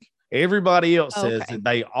drink. Everybody else says that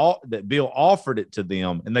that Bill offered it to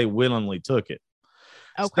them and they willingly took it.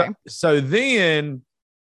 So then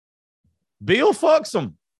Bill fucks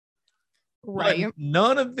them. Right. But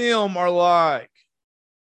none of them are like,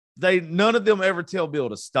 none of them ever tell Bill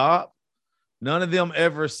to stop. None of them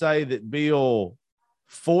ever say that Bill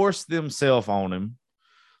forced themselves on him.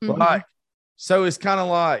 Like, so it's kind of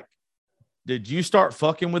like, did you start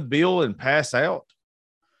fucking with Bill and pass out?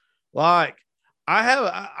 Like,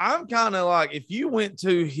 I'm kind of like, if you went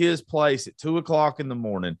to his place at 2:00 in the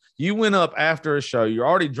morning, you went up after a show, you're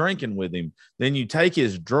already drinking with him, then you take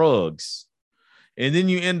his drugs, and then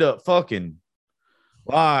you end up fucking,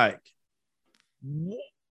 like,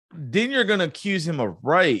 then you're going to accuse him of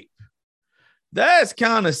rape. That's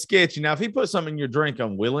kind of sketchy. Now, if he put something in your drink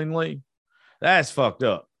unwillingly, that's fucked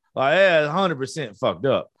up. Like, yeah, 100% fucked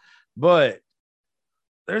up. But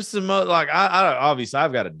there's some, like, I obviously,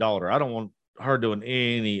 I've got a daughter. I don't want her doing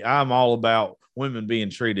I'm all about women being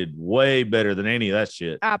treated way better than any of that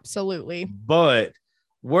shit. Absolutely. But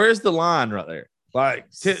where's the line right there? Like,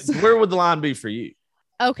 where would the line be for you?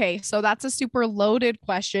 Okay, so that's a super loaded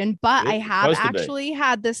question, but I have actually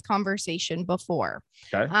had this conversation before.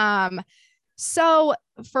 Okay. So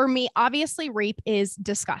for me, obviously, rape is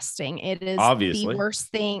disgusting. It is the worst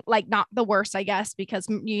thing, like not the worst, I guess, because,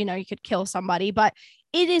 you could kill somebody, but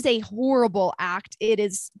it is a horrible act. It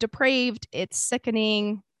is depraved. It's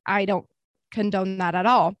sickening. I don't condone that at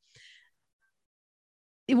all.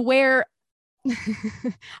 Where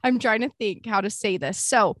I'm trying to think how to say this.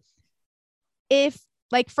 So if,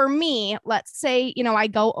 like, for me, let's say, I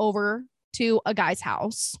go over to a guy's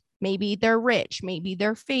house. Maybe they're rich, maybe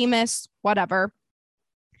they're famous, whatever.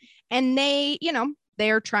 And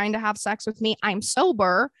they're trying to have sex with me. I'm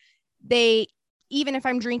sober. Even if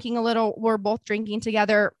I'm drinking a little, we're both drinking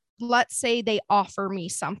together. Let's say they offer me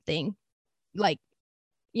something like,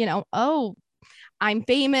 oh, I'm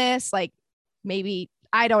famous. Like, maybe,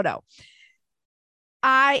 I don't know.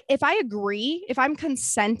 if I agree, if I'm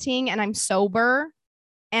consenting and I'm sober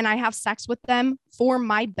and I have sex with them for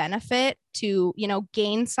my benefit to,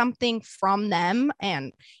 gain something from them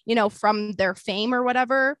and, from their fame or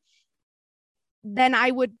whatever, then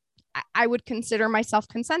I would consider myself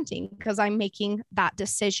consenting because I'm making that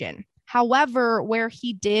decision. However, where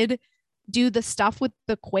he did do the stuff with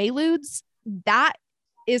the Quaaludes, that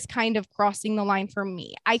is kind of crossing the line for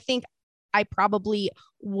me. I think I probably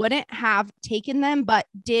wouldn't have taken them, but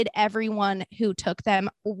did everyone who took them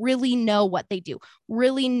really know what they do,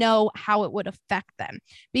 really know how it would affect them?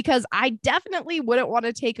 Because I definitely wouldn't want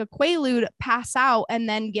to take a Quaalude, pass out, and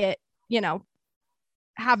then get,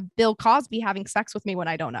 have Bill Cosby having sex with me when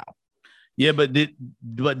I don't know. Yeah, but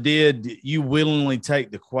did you willingly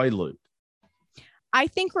take the Quaalude? I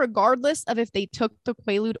think regardless of if they took the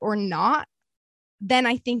Quaalude or not, then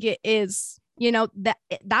I think it is,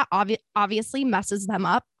 that obviously messes them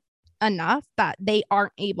up enough that they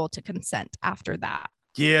aren't able to consent after that.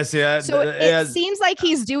 Yes, yeah. So it seems like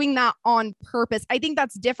he's doing that on purpose. I think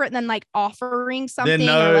that's different than like offering something.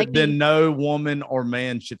 Then no woman or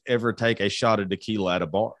man should ever take a shot of tequila at a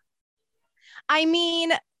bar. I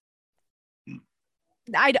mean,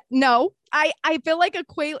 I feel like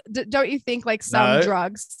don't you think like some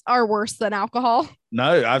drugs are worse than alcohol?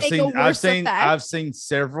 No, I've seen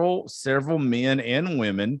several men and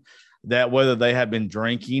women that whether they have been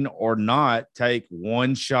drinking or not take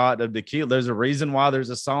one shot of tequila. There's a reason why there's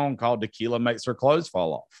a song called Tequila Makes Her Clothes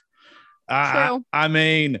Fall Off. True. I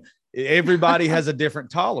mean, everybody has a different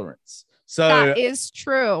tolerance. So that is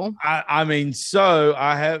true. So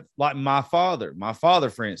I have like my father,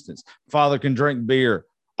 for instance, father can drink beer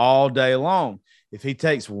all day long. If he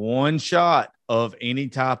takes one shot of any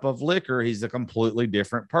type of liquor, he's a completely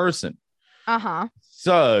different person.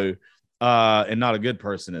 So, and not a good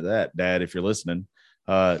person at that, Dad, if you're listening,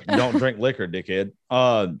 don't drink liquor, dickhead.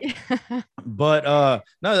 But no,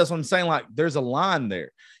 that's what I'm saying. Like there's a line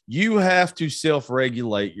there. You have to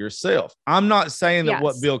self-regulate yourself. I'm not saying that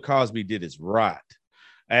what Bill Cosby did is right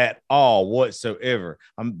at all whatsoever.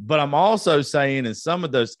 But I'm also saying in some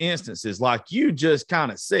of those instances, like you just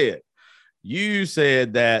kind of said, you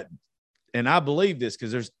said that, and I believe this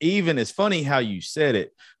because it's funny how you said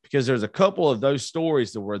it, because there's a couple of those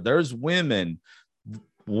stories where there's women.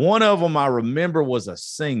 One of them I remember was a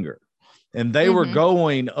singer. And they were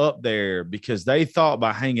going up there because they thought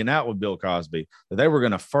by hanging out with Bill Cosby that they were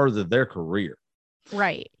going to further their career.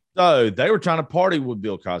 Right. So they were trying to party with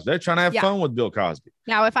Bill Cosby. They're trying to have fun with Bill Cosby.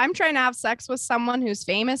 Now, if I'm trying to have sex with someone who's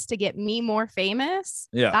famous to get me more famous,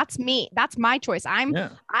 that's me. That's my choice. I'm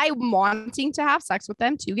wanting to have sex with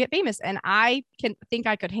them to get famous. And I think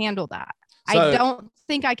I could handle that. So, I don't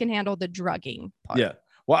think I can handle the drugging part. Yeah.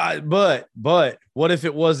 Well, but what if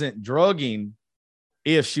it wasn't drugging?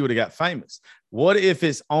 If she would have got famous? What if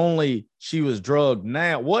it's only she was drugged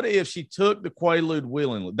now? What if she took the Quaalude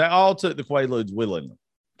willingly? They all took the Quaaludes willingly.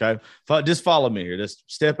 Okay. Just follow me here. Just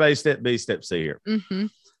step A, step B, step C here.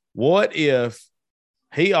 What if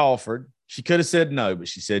he offered? She could have said no, but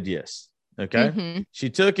she said yes. Okay. She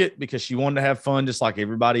took it because she wanted to have fun, just like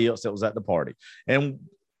everybody else that was at the party. And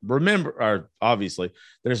remember, obviously,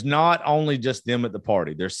 there's not only just them at the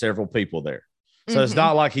party, there's several people there. So it's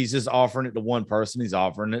not like he's just offering it to one person. He's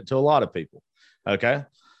offering it to a lot of people. Okay.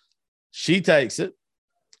 She takes it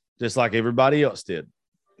just like everybody else did.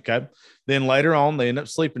 Okay. Then later on, they end up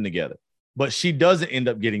sleeping together, but she doesn't end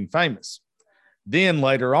up getting famous. Then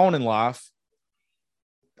later on in life,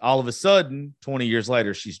 all of a sudden, 20 years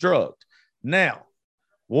later, she's drugged. Now,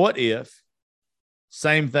 what if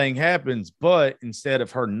same thing happens, but instead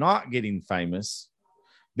of her not getting famous,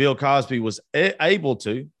 Bill Cosby was able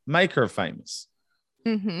to make her famous?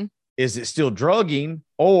 Is it still drugging,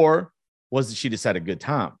 or was it she just had a good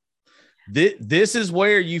time? This is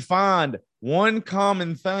where you find one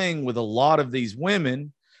common thing with a lot of these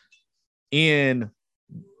women in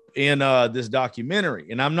this documentary.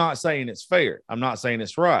 And I'm not saying it's fair. I'm not saying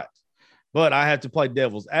it's right, but I have to play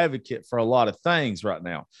devil's advocate for a lot of things right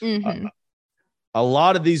now. A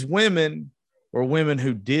lot of these women were women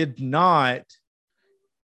who their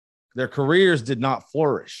careers did not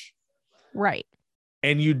flourish. Right.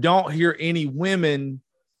 And you don't hear any women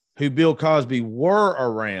who Bill Cosby were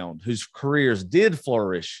around whose careers did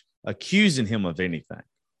flourish accusing him of anything.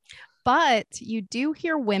 But you do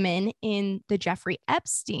hear women in the Jeffrey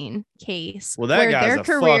Epstein case. Well, that guy's a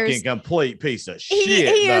fucking complete piece of shit.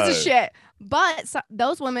 He is a shit. But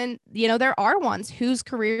those women, there are ones whose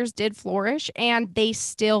careers did flourish and they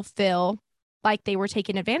still feel like they were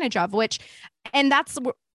taken advantage of, and that's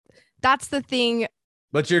the thing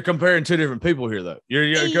But you're comparing two different people here, though. You're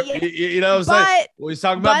Yeah, you know what I'm saying? We was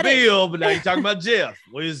talking about Bill, but now you're talking about Jeff.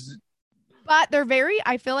 But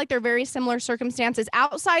I feel like they're very similar circumstances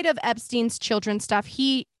outside of Epstein's children stuff.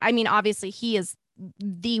 Obviously he is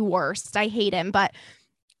the worst. I hate him. But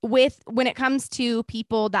when it comes to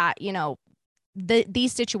people that,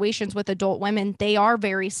 these situations with adult women, they are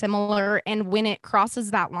very similar. And when it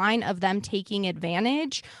crosses that line of them taking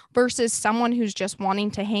advantage versus someone who's just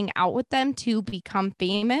wanting to hang out with them to become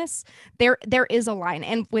famous, there is a line.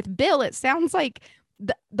 And with Bill, it sounds like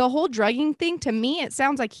the whole drugging thing, to me, it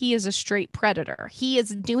sounds like he is a straight predator. He is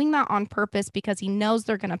doing that on purpose because he knows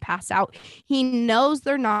they're going to pass out. He knows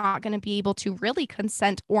they're not going to be able to really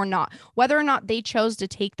consent or not. Whether or not they chose to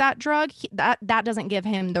take that drug, that doesn't give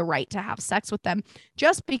him the right to have sex with them.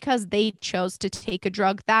 Just because they chose to take a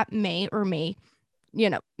drug that may or may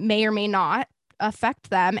not affect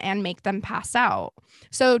them and make them pass out.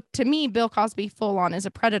 So to me, Bill Cosby full on is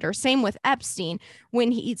a predator. Same with Epstein,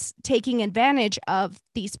 when he's taking advantage of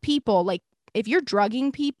these people. Like, if you're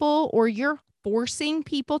drugging people or you're forcing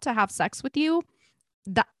people to have sex with you,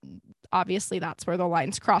 that obviously that's where the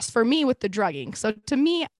lines cross for me with the drugging. So to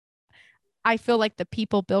me, I feel like the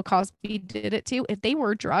people Bill Cosby did it to, if they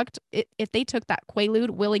were drugged, if they took that Quaalude,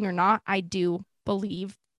 willing or not, I do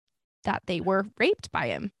believe that they were raped by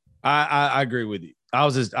him. I agree with you. I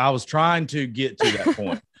was trying to get to that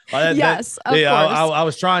point. Yes, of course. I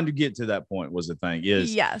was trying to get to that point was the thing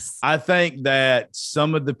is, yes, I think that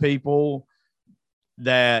some of the people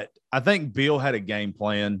that I think Bill had a game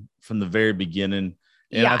plan from the very begining.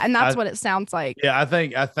 And that's what it sounds like. Yeah, I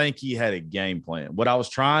think he had a game plan. What I was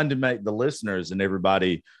trying to make the listeners and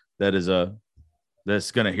everybody that's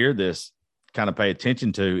going to hear this kind of pay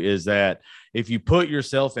attention to is that if you put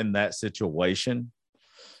yourself in that situation,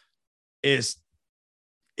 it's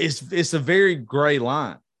a very gray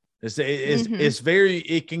line.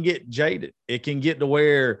 It can get jaded. It can get to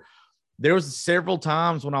where there was several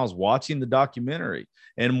times when I was watching the documentary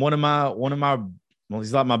and one of my, well,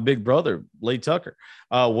 he's like my big brother, Lee Tucker.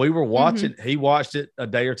 We were watching, he watched it a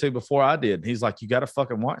day or two before I did. He's like, you got to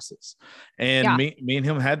fucking watch this. And me and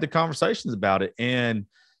him had the conversations about it. And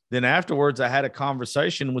then afterwards I had a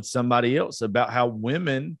conversation with somebody else about how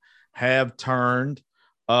women have turned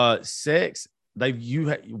sex.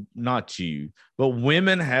 Not you, but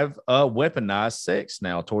women have weaponized sex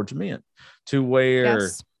now towards men to where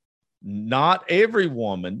not every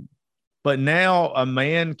woman, but now a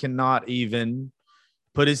man cannot even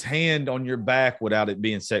put his hand on your back without it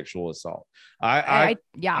being sexual assault. I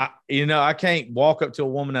can't walk up to a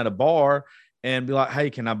woman at a bar and be like, hey,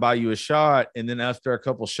 can I buy you a shot? And then after a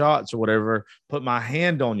couple shots or whatever, put my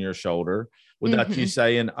hand on your shoulder without you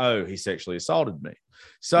saying, oh, he sexually assaulted me.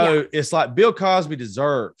 So it's like Bill Cosby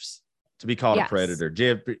deserves to be called a predator.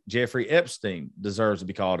 Jeffrey Epstein deserves to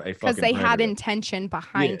be called a fucking predator. Because they had intention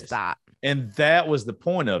behind that. And that was the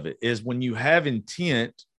point of it, is when you have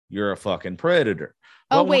intent, you're a fucking predator.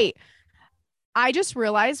 Oh, wait. I just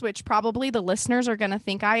realized, which probably the listeners are going to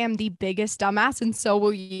think I am the biggest dumbass, and so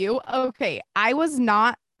will you. Okay, I was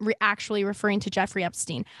not actually referring to Jeffrey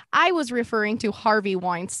Epstein. I was referring to Harvey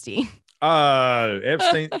Weinstein.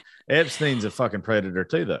 Epstein's a fucking predator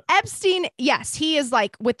too, though. Epstein, yes, he is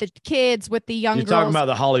like with the kids, with the young girls. You're talking about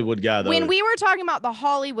the Hollywood guy, though. When we were talking about the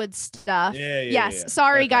Hollywood stuff,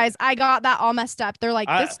 sorry, guys, I got that all messed up. They're like,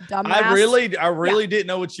 this dumbass. I really didn't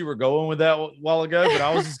know what you were going with that a while ago, but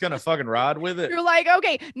I was just gonna fucking ride with it. You're like,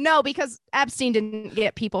 okay, no, because Epstein didn't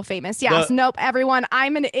get people famous. Yes, nope, everyone,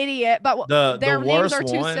 I'm an idiot, but their names are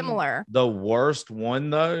too similar. The worst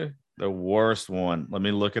one, though. The worst one, let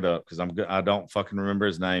me look it up because I don't fucking remember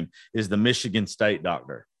his name, is the Michigan State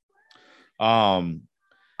doctor. The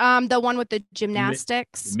one with the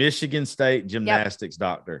gymnastics. Michigan State gymnastics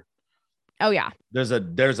doctor. Oh yeah. There's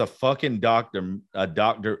a fucking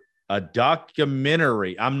a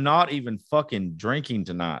documentary. I'm not even fucking drinking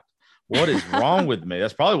tonight. What is wrong with me?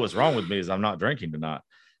 That's probably what's wrong with me, is I'm not drinking tonight.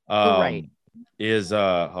 Right. Hold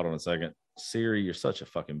on a second. Siri, you're such a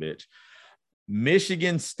fucking bitch.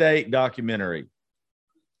 Michigan State documentary.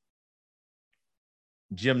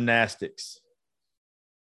 Gymnastics.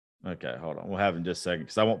 Okay, hold on. We'll have in just a second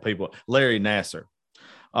because I want people. Larry Nassar.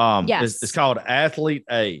 It's called Athlete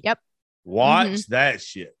A. Yep. Watch that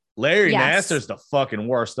shit. Larry Nassar's the fucking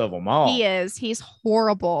worst of them all. He is. He's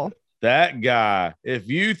horrible. That guy, if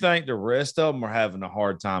you think the rest of them are having a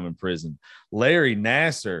hard time in prison, Larry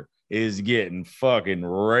Nassar is getting fucking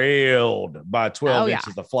railed by 12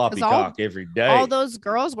 inches of floppy cock every day. All those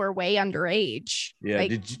girls were way underage. Yeah.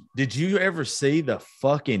 Like, did you ever see the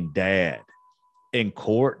fucking dad in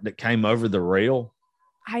court that came over the rail?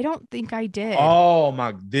 I don't think I did. Oh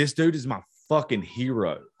my, this dude is my fucking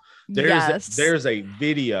hero. Yes. There's a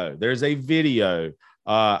video.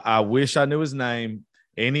 I wish I knew his name.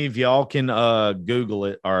 Any of y'all can Google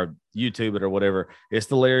it or YouTube it or whatever. It's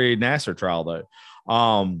the Larry Nassar trial though.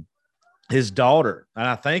 His daughter, and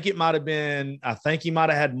I think he might have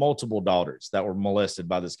had multiple daughters that were molested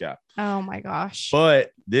by this guy. Oh my gosh.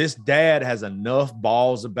 But this dad has enough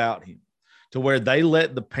balls about him to where they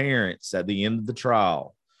let the parents at the end of the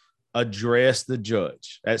trial address the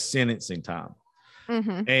judge at sentencing time.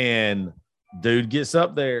 Mm-hmm. And dude gets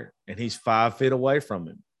up there and he's 5 feet away from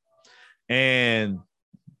him. And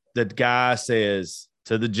the guy says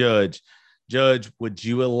to the judge, "Judge, would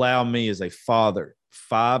you allow me as a father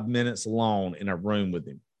 5 minutes alone in a room with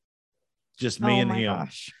him? Just me and him."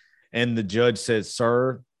 Gosh. And the judge says,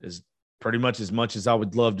 "Sir, is pretty much as I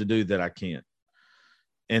would love to do that, I can't."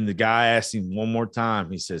 And the guy asked him one more time.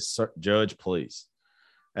 He says, "Sir, Judge, please,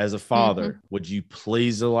 as a father, would you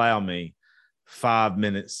please allow me 5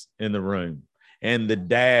 minutes in the room?" And the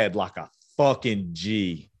dad, like a fucking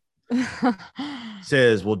G,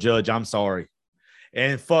 says, "Well, Judge, I'm sorry,"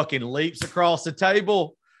 and fucking leaps across the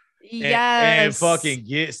table. Yes. And fucking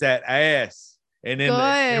gets that ass. And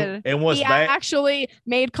then and what's he bad, actually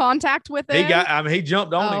made contact with him. He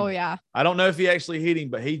jumped on him. Oh yeah. I don't know if he actually hit him,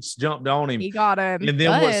 but he jumped on him. He got him.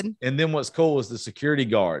 And then what's cool is the security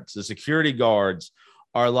guards. The security guards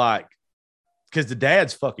are like, because the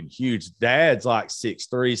dad's fucking huge. Dad's like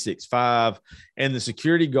 6'3", 6'5", and the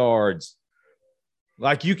security guards,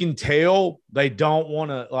 like, you can tell they don't want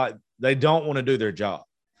to do their job.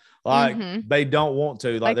 Like, they don't want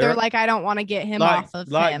to. Like they're like, I don't want to get him off of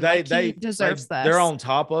him. He deserves this. They're on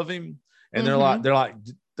top of him, and they're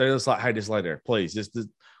just like, "Hey, just lay there, please."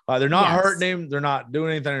 Like, they're not hurting him. They're not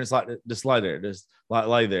doing anything. It's like, just lay there. Just like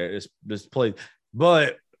lay there. Just please.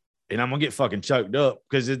 But, and I'm gonna get fucking choked up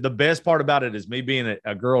because the best part about it is me being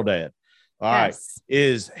a girl dad. All right,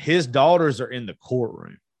 is his daughters are in the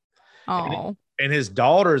courtroom. Oh, and his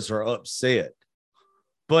daughters are upset,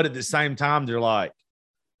 but at the same time, they're like,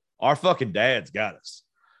 our fucking dad's got us.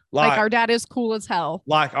 Like our dad is cool as hell.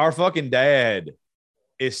 Like, our fucking dad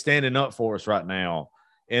is standing up for us right now.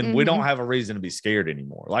 And we don't have a reason to be scared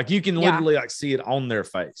anymore. Like, you can literally like see it on their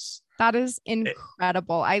face. That is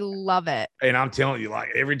incredible. I love it. And I'm telling you, like,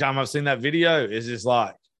 every time I've seen that video, it's just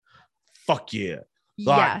like, fuck yeah.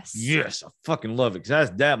 Like, yes, I fucking love it.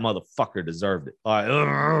 Because that motherfucker deserved it. Like,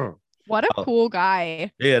 ugh. What a cool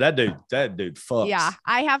guy. Yeah, that dude fucks. Yeah,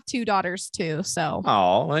 I have 2 daughters too, so.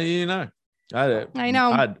 Oh, well, you know. I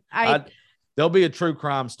know. There'll be a true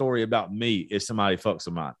crime story about me if somebody fucks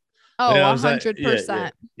with mine. Oh, 100%. Yeah.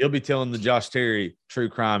 You'll be telling the Josh Terry True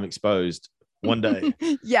Crime Exposed one day.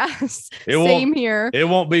 Yes. Same here. It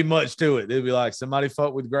won't be much to it. It'll be like, somebody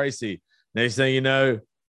fucked with Gracie. Next thing you know,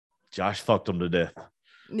 Josh fucked him to death.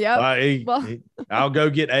 Yep. I'll go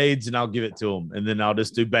get AIDS and I'll give it to him, and then I'll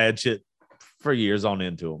just do bad shit for years on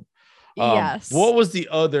into him. Yes. What was the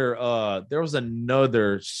other? There was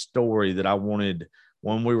another story that I wanted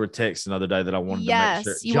when we were texting the other day that I wanted to make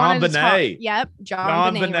sure. JonBenét. Yep.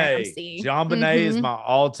 JonBenét. JonBenét is my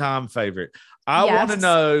all-time favorite. I want to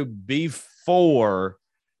know, before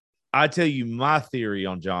I tell you my theory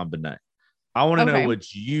on JonBenét, I want to know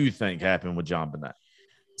what you think happened with JonBenét.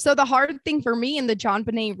 So the hard thing for me in the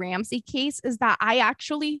JonBenét Ramsey case is that I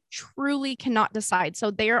actually truly cannot decide. So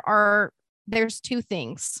there's 2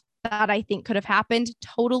 things that I think could have happened,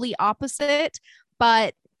 totally opposite,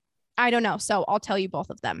 but I don't know. So I'll tell you both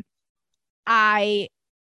of them. I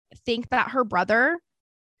think that her brother,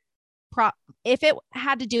 if it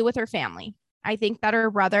had to do with her family, I think that her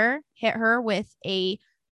brother hit her with a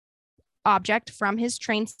object from his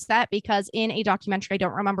train set, because in a documentary, I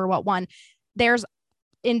don't remember what one, there's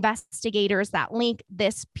investigators that link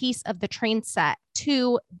this piece of the train set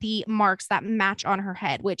to the marks that match on her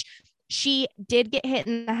head, which she did get hit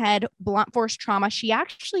in the head, blunt force trauma. She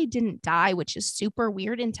actually didn't die, which is super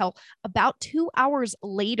weird, until about 2 hours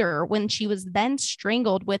later, when she was then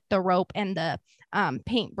strangled with the rope and the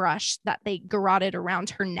paintbrush that they garroted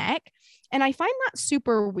around her neck. And I find that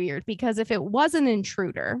super weird, because if it was an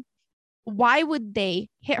intruder, why would they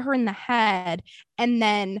hit her in the head and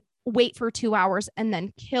then wait for 2 hours and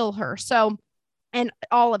then kill her? So, and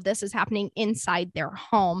all of this is happening inside their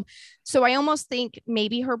home. So I almost think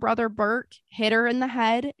maybe her brother Burke hit her in the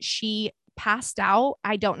head. She passed out.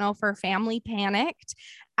 I don't know if her family panicked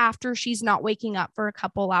after she's not waking up for a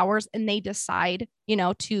couple hours, and they decide,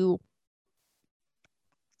 to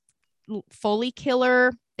fully kill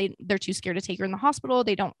her. They're too scared to take her in the hospital.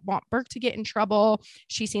 They don't want Burke to get in trouble.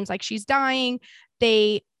 She seems like she's dying.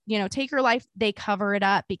 They take her life. They cover it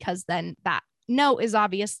up, because then that note is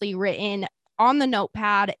obviously written on the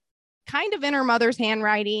notepad, kind of in her mother's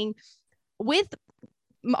handwriting with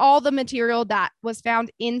all the material that was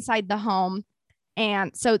found inside the home.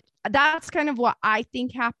 And so that's kind of what I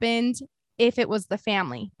think happened if it was the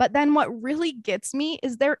family. But then what really gets me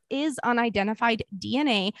is there is unidentified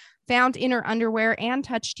DNA found in her underwear and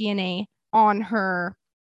touch DNA on her,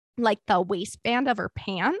 like the waistband of her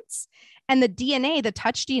pants. And the DNA, the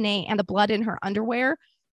touch DNA and the blood in her underwear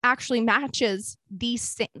actually matches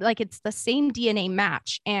these, like it's the same DNA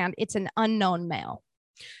match, and it's an unknown male.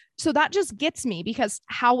 So that just gets me, because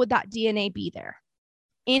how would that DNA be there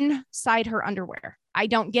inside her underwear? I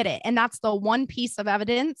don't get it. And that's the one piece of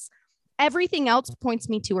evidence. Everything else points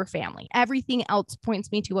me to her family. Everything else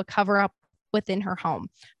points me to a cover up within her home.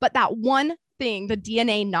 But that one thing, the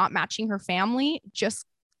DNA not matching her family, just,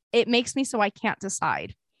 it makes me so I can't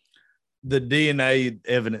decide. The DNA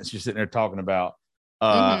evidence you're sitting there talking about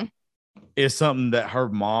is something that her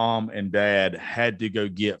mom and dad had to go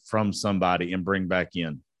get from somebody and bring back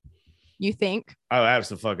in. You think? Oh,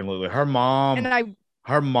 absolutely. Her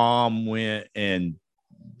mom went and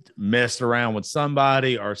messed around with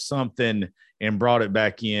somebody or something and brought it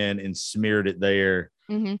back in and smeared it there.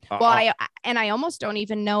 Well, I almost don't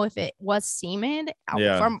even know if it was semen.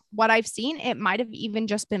 Yeah. From what I've seen, it might have even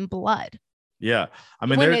just been blood. Yeah. I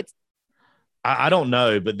mean, I don't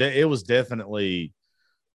know, but it's definitely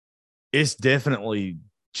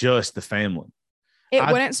just the family. It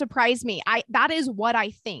wouldn't surprise me. That is what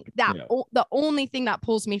I think. That the only thing that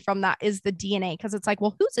pulls me from that is the DNA, because it's like,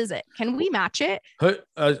 well, whose is it? Can we match it?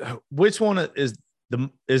 Which one is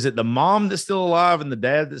it the mom that's still alive and the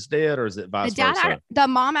dad that's dead, or is it vice versa? The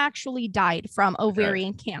mom actually died from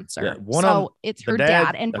ovarian cancer. Yeah, so it's her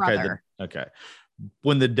dad and brother. Okay.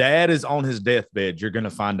 When the dad is on his deathbed, you're going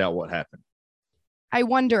to find out what happened. I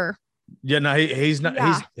wonder. Yeah, no, he's not.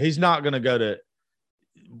 Yeah. He's not going to go to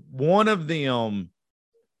one of them.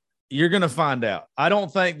 You're going to find out. I don't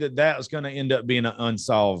think that's going to end up being an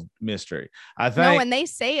unsolved mystery. I think. No, when they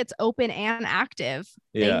say it's open and active.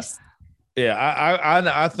 Yeah.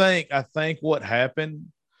 I think what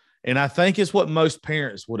happened, and I think it's what most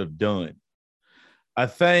parents would have done. I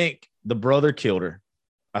think the brother killed her.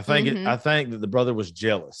 I think that the brother was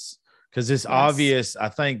jealous, because it's obvious. I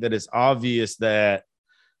think that it's obvious that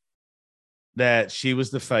she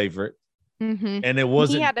was the favorite. And it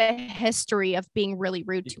wasn't. He had a history of being really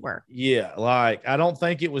rude to her. Yeah, like I don't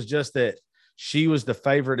think it was just that she was the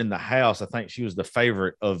favorite in the house. I think she was the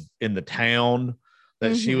favorite in the town.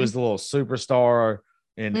 That she was the little superstar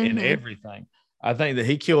and everything. I think that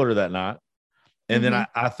he killed her that night, and then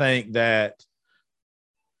I think that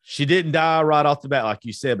she didn't die right off the bat, like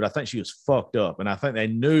you said, but I think she was fucked up, and I think they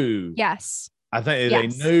knew. Yes. I think they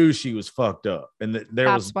knew she was fucked up, and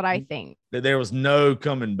that's what I think. That there was no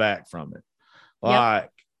coming back from it. Like,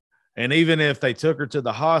 and even if they took her to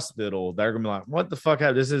the hospital, they're gonna be like, "What the fuck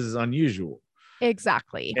happened? This is unusual."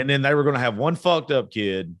 Exactly. And then they were gonna have one fucked up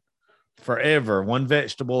kid forever, one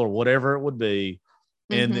vegetable or whatever it would be,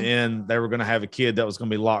 and then they were gonna have a kid that was gonna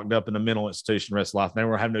be locked up in a mental institution the rest of life. They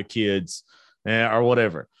were having no kids, or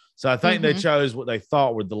whatever. So I think they chose what they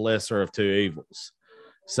thought were the lesser of two evils.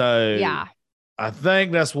 So yeah. I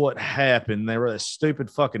think that's what happened. They wrote a stupid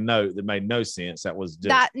fucking note that made no sense.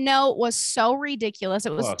 That note was so ridiculous.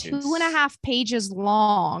 It was 2.5 pages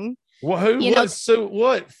long. Well,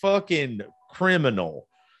 what fucking criminal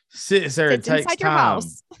sits there and takes time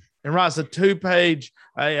and writes a 2-page,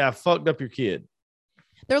 "Hey, I fucked up your kid."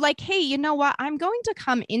 They're like, "Hey, you know what? I'm going to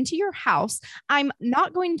come into your house. I'm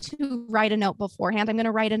not going to write a note beforehand. I'm going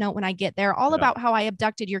to write a note when I get there, all about how I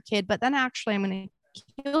abducted your kid. But then actually I'm going to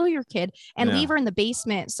kill your kid and leave her in the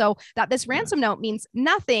basement, so that this ransom note means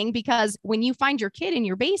nothing, because when you find your kid in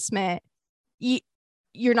your basement,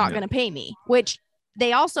 you're not going to pay me." Which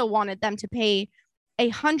they also wanted them to pay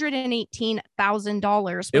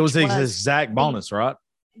 $118,000. It was his exact bonus, right?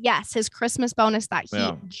 Yes, his Christmas bonus that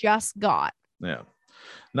he just got. Yeah.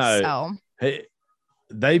 No. So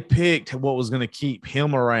they picked what was going to keep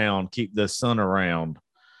him around, keep the son around.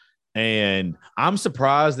 And I'm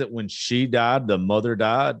surprised that when she died, the mother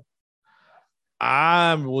died.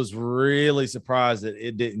 I was really surprised that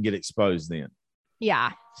it didn't get exposed then.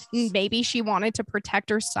 Yeah. Maybe she wanted to protect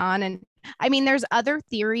her son. And I mean, there's other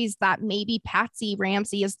theories that maybe Patsy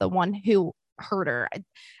Ramsey is the one who hurt her.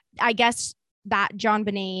 I guess that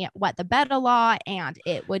JonBenét wet the bed a lot, and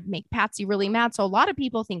it would make Patsy really mad. So a lot of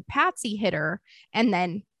people think Patsy hit her, and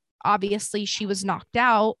then obviously she was knocked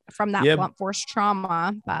out from that blunt force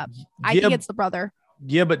trauma, but I think it's the brother.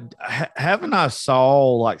 Yeah, but haven't I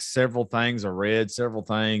saw like several things or read several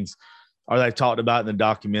things, or they've talked about in the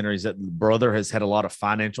documentaries that the brother has had a lot of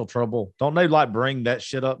financial trouble? Don't they like bring that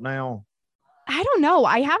shit up now? I don't know.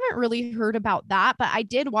 I haven't really heard about that, but I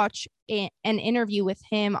did watch an interview with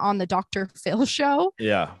him on the Dr. Phil show.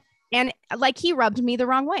 Yeah. And like he rubbed me the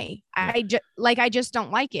wrong way. I just don't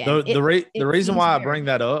like him. The reason why I weird. bring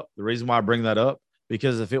that up,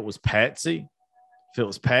 because if it was Patsy,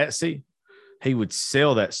 he would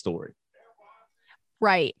sell that story.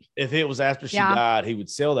 Right. If it was after she died, he would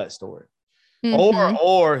sell that story. Mm-hmm.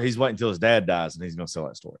 Or he's waiting until his dad dies and he's going to sell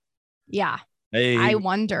that story. Yeah. I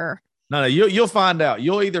wonder. No, you'll find out.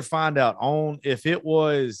 You'll either find out if it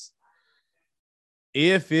was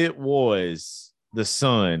the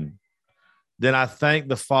son, then I think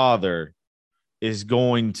the father is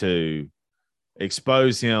going to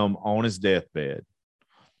expose him on his deathbed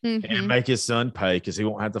and make his son pay because he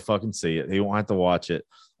won't have to fucking see it. He won't have to watch it.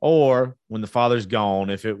 Or when the father's gone,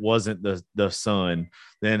 if it wasn't the son,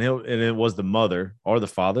 then and it was the mother or the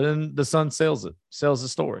father, then the son sells the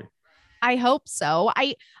story. I hope so.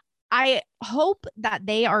 I hope that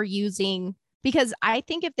they are using, because I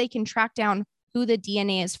think if they can track down who the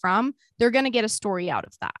DNA is from, they're going to get a story out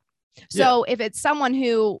of that. So if it's someone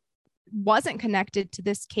who wasn't connected to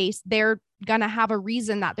this case, they're going to have a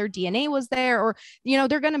reason that their DNA was there, or,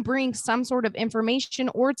 they're going to bring some sort of information,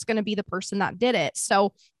 or it's going to be the person that did it.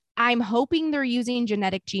 So I'm hoping they're using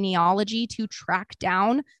genetic genealogy to track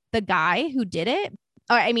down the guy who did it.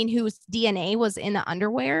 Whose DNA was in the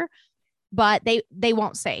underwear, but they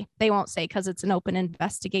won't say because it's an open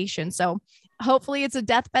investigation. So hopefully it's a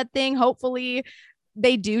deathbed thing. Hopefully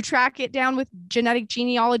they do track it down with genetic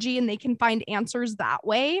genealogy and they can find answers that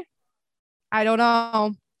way. I don't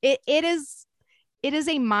know. It is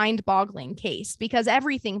a mind-boggling case because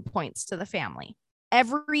everything points to the family.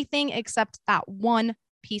 Everything except that one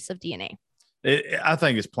piece of DNA. I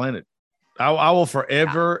think it's planted. I will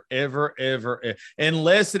forever, ever,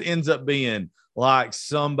 unless it ends up being like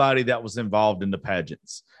somebody that was involved in the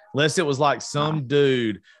pageants, unless it was like some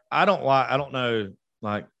dude. I don't know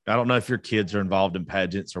if your kids are involved in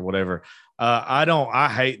pageants or whatever.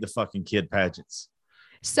 I hate the fucking kid pageants.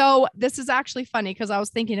 So this is actually funny because I was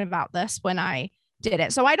thinking about this when I did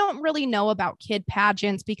it. So I don't really know about kid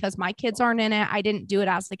pageants because my kids aren't in it. I didn't do it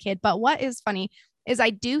as a kid. But what is funny is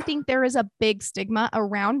I do think there is a big stigma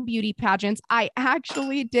around beauty pageants. I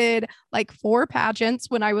actually did like 4 pageants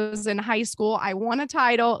when I was in high school. I won a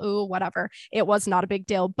title. Ooh, whatever. It was not a big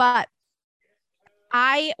deal, but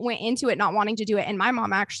I went into it not wanting to do it. And my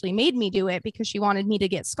mom actually made me do it because she wanted me to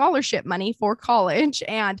get scholarship money for college.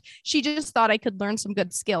 And she just thought I could learn some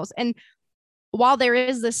good skills. And while there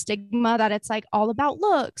is this stigma that it's like all about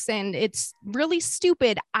looks and it's really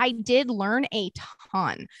stupid, I did learn a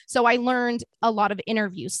ton. So I learned a lot of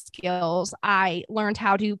interview skills. I learned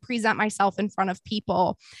how to present myself in front of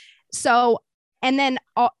people. So, and then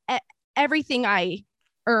everything I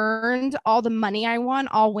earned, all the money I won,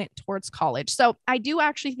 all went towards college. So I do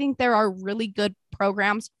actually think there are really good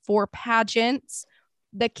programs for pageants.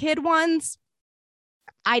 The kid ones,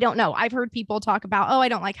 I don't know. I've heard people talk about, I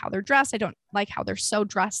don't like how they're dressed. I don't like how they're so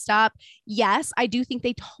dressed up. Yes, I do think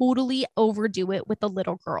they totally overdo it with the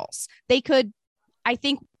little girls. They could, I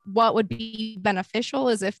think what would be beneficial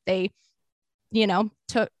is if they,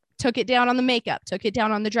 took it down on the makeup, took it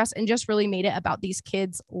down on the dress, and just really made it about these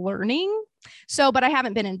kids learning. So, but I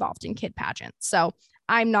haven't been involved in kid pageants. So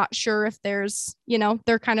I'm not sure if there's,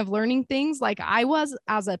 they're kind of learning things like I was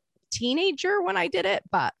as a teenager when I did it,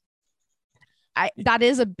 but that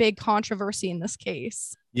is a big controversy in this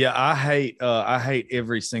case. Yeah, I hate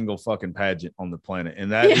every single fucking pageant on the planet,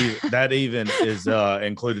 and that even is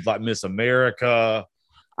included like Miss America.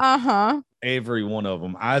 Every one of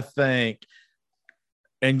them. I think,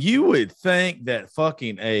 and you would think that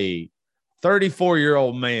fucking a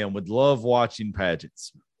 34-year-old man would love watching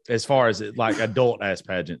pageants, as far as like adult ass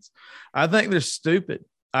pageants. I think they're stupid.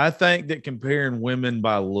 I think that comparing women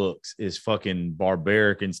by looks is fucking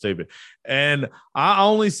barbaric and stupid. And I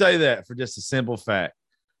only say that for just a simple fact.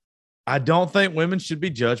 I don't think women should be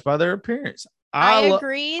judged by their appearance. I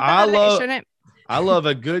agree. Shouldn't. I love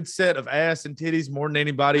a good set of ass and titties more than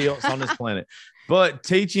anybody else on this planet. But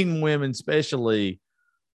teaching women, especially,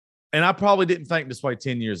 and I probably didn't think this way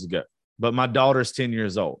 10 years ago, but my daughter's 10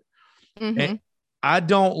 years old. And I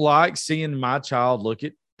don't like seeing my child look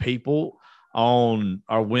at people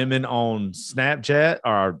or women on Snapchat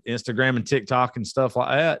or Instagram and TikTok and stuff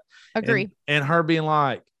like that. Agree. And her being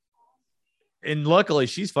like, and luckily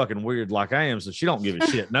she's fucking weird like I am, so she don't give a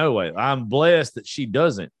shit. No way. I'm blessed that she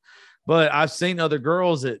doesn't. But I've seen other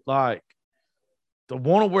girls that like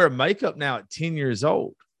want to wear makeup now at 10 years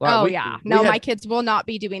old. Like my kids will not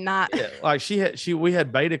be doing that. Yeah, like we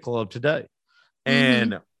had Beta Club today,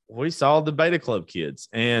 and we saw the Beta Club kids,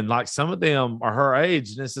 and like some of them are her age,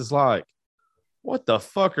 and this is like, what the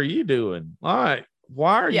fuck are you doing? All right.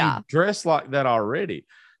 Why are you dressed like that already?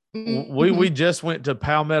 We just went to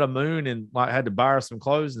Palmetto Moon and like had to buy her some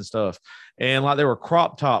clothes and stuff, and like there were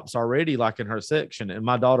crop tops already like in her section, and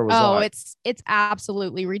my daughter was like, it's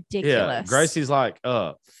absolutely ridiculous. Yeah, Gracie's like,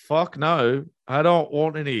 fuck no, I don't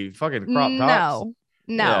want any fucking crop tops.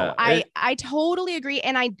 No, yeah, I totally agree,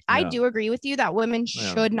 and I do agree with you that women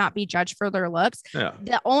should not be judged for their looks. Yeah.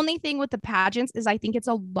 The only thing with the pageants is I think it's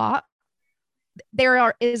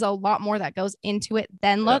is a lot more that goes into it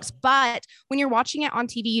than looks, but when you're watching it on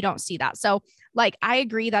TV, you don't see that. So like, I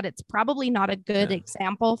agree that it's probably not a good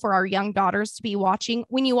example for our young daughters to be watching.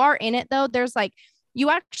 When you are in it though, there's like, you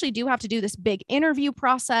actually do have to do this big interview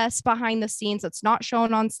process behind the scenes that's not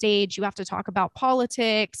shown on stage. You have to talk about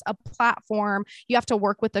politics, a platform, you have to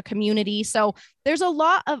work with the community. So there's a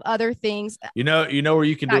lot of other things. You know where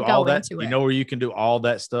you can do all that. You know where you can do all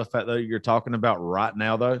that stuff that you're talking about right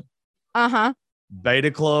now though?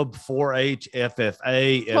 Beta Club, 4-H,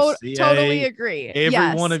 FFA, FCA. Totally agree.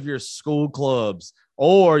 Every one of your school clubs.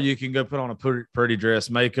 Or you can go put on a pretty dress,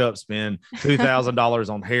 makeup, spend $2,000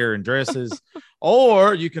 on hair and dresses.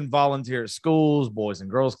 Or you can volunteer at schools, boys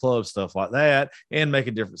and girls clubs, stuff like that, and make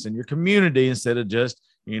a difference in your community instead of just,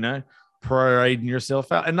 parading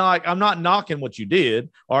yourself out. And like, I'm not knocking what you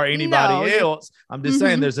did or anybody else. I'm just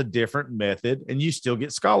saying there's a different method and you still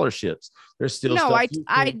get scholarships. There's still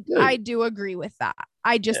I do agree with that.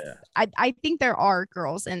 I think there are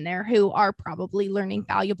girls in there who are probably learning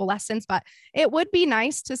valuable lessons, but it would be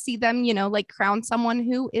nice to see them, like crown someone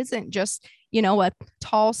who isn't just, a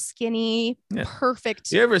tall, skinny,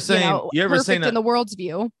 perfect. You ever seen in the world's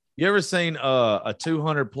view? You ever seen a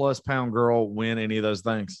 200+ pound girl win any of those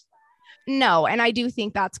things? No, and I do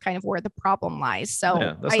think that's kind of where the problem lies.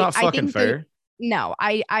 So that's not fucking fair.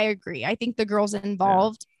 I agree. I think the girls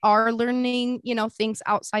involved are learning, things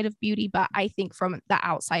outside of beauty, but I think from the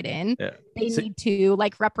outside in, they need to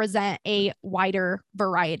like represent a wider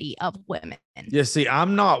variety of women. Yeah, see,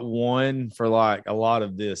 I'm not one for like a lot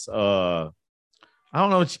of this. I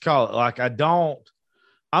don't know what you call it. Like,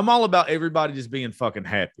 I'm all about everybody just being fucking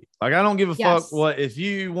happy. Like, I don't give a fuck what if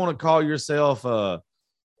you want to call yourself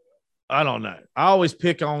I don't know. I always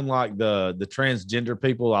pick on like the transgender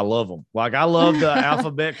people. I love them. Like, I love the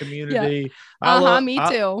alphabet community. Me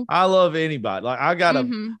too. I love anybody. Like,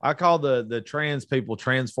 I call the trans people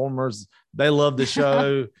transformers. They love the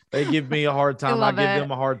show. They give me a hard time. I give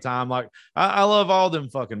them a hard time. Like, I love all them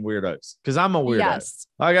fucking weirdos because I'm a weirdo. Yes.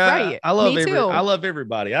 Like, I love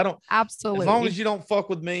everybody. I don't absolutely, as long as you don't fuck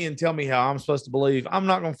with me and tell me how I'm supposed to believe, I'm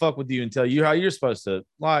not gonna fuck with you and tell you how you're supposed to.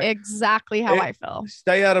 Like, exactly how I feel.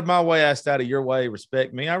 Stay out of my way. I stay out of your way.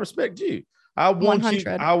 Respect me. I respect you. I want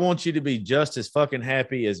 100. I want you to be just as fucking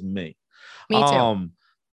happy as me. Me too.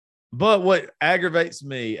 But what aggravates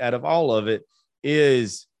me out of all of it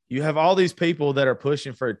is you have all these people that are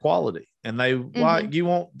pushing for equality, and they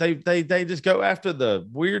they just go after the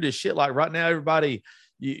weirdest shit. Like right now, everybody,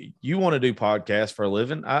 you want to do podcasts for a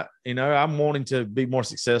living. I'm wanting to be more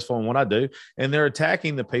successful in what I do, and they're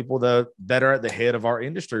attacking the people that are at the head of our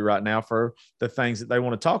industry right now for the things that they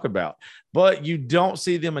want to talk about. But you don't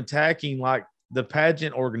see them attacking like the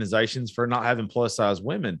pageant organizations for not having plus size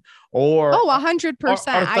women or 100%.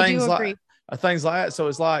 I do agree. Things like that. So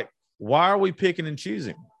it's like, why are we picking and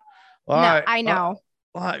choosing? Like, no, I know.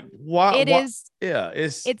 Why it is? Yeah,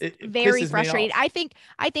 it's very frustrating. I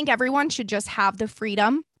think everyone should just have the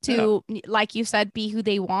freedom to, like you said, be who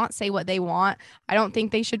they want, say what they want. I don't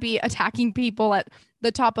think they should be attacking people at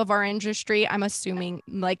the top of our industry. I'm assuming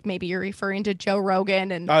like maybe you're referring to Joe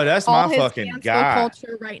Rogan and that's my fucking guy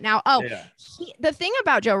culture right now. The thing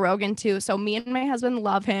about Joe Rogan too. So me and my husband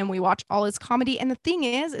love him. We watch all his comedy, and the thing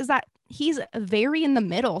is that he's very in the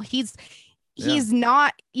middle. He's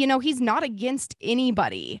not, he's not against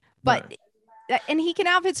anybody, but and he can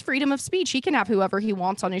have his freedom of speech. He can have whoever he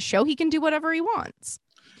wants on his show. He can do whatever he wants.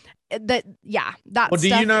 Do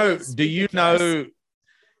you know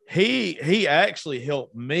he actually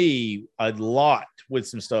helped me a lot with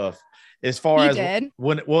some stuff as far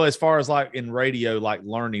as like in radio, like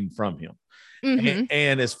learning from him.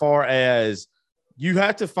 And as far as you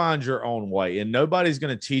have to find your own way, and nobody's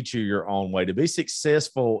going to teach you your own way to be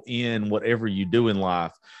successful in whatever you do in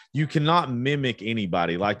life. You cannot mimic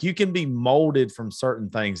anybody. Like, you can be molded from certain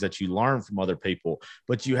things that you learn from other people,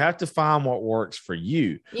 but you have to find what works for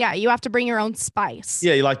you. Yeah. You have to bring your own spice.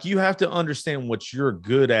 Yeah. Like, you have to understand what you're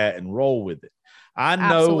good at and roll with it. I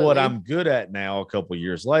know what I'm good at now a couple of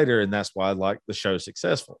years later, and that's why I like the show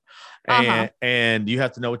successful. And you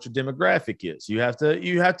have to know what your demographic is. You have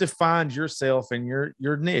to find yourself and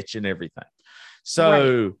your niche and everything.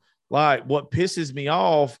 So like, what pisses me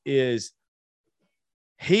off is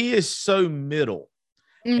he is so middle.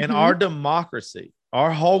 Mhm. And our democracy,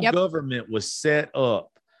 our whole Yep. government was set up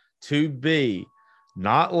to be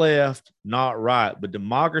not left, not right, but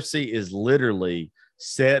democracy is literally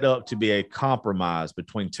set up to be a compromise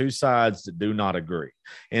between two sides that do not agree.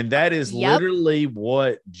 And that is Yep. literally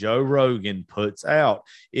what Joe Rogan puts out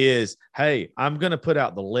is, hey, I'm going to put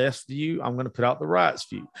out the left's view. I'm going to put out the right's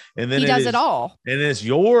view. And then He does it all. And it's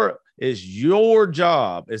your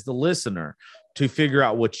job as the listener to figure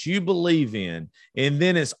out what you believe in. And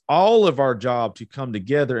then it's all of our job to come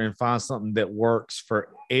together and find something that works for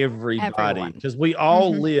everybody, Everyone. because we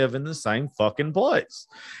all Mhm. live in the same fucking place.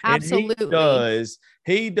 Absolutely. And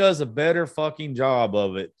he does a better fucking job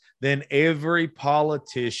of it than every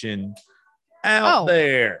politician out Oh.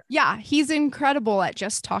 there. Yeah, he's incredible at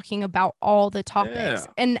just talking about all the topics.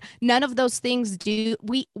 Yeah. And none of those things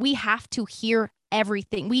we have to hear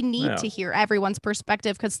everything. We need Yeah. to hear everyone's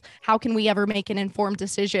perspective, because how can we ever make an informed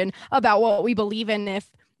decision about what we believe in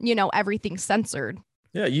if, everything's censored?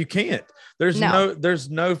 Yeah, you can't. There's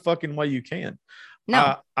no fucking way you can.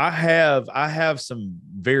 No. I have some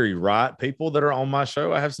very right people that are on my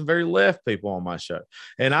show. I have some very left people on my show.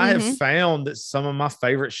 And I have Mhm. found that some of my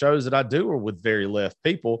favorite shows that I do are with very left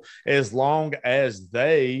people, as long as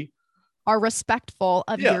they Are respectful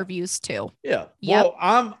of Yeah. your views too. Yeah. Yep.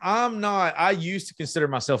 Well, I'm not. I used to consider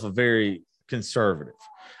myself a very conservative.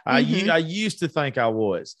 Mhm. I used to think I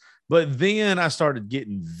was, but then I started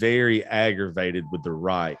getting very aggravated with the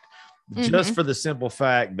right, just Mhm. for the simple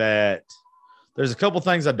fact that there's a couple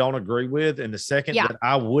things I don't agree with, and the second Yeah. that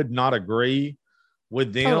I would not agree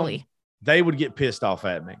with them, Totally. they would get pissed off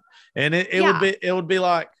at me, and it would be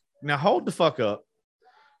like, now hold the fuck up.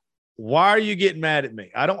 Why are you getting mad at me?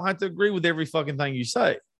 I don't have to agree with every fucking thing you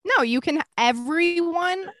say. No, you can.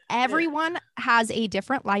 Everyone has a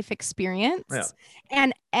different life experience, Yeah.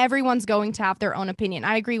 and everyone's going to have their own opinion.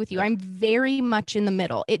 I agree with you. Yeah. I'm very much in the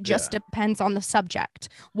middle. It just depends on the subject,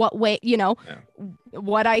 what way,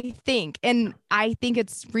 what I think. And I think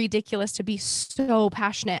it's ridiculous to be so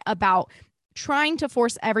passionate about trying to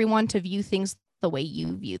force everyone to view things the way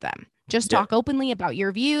you view them. Just talk openly about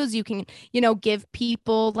your views. You can, give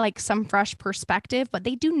people like some fresh perspective, but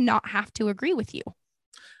they do not have to agree with you.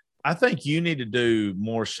 I think you need to do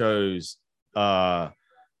more shows that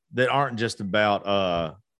aren't just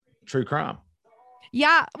about true crime.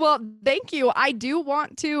 Yeah, well, thank you. I do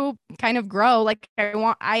want to kind of grow. Like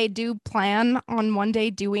I do plan on one day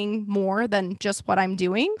doing more than just what I'm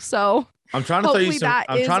doing. So I'm trying to throw you some.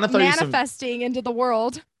 I'm trying to throw you some manifesting into the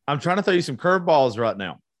world. I'm trying to throw you some curveballs right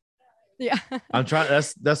now. Yeah. I'm trying.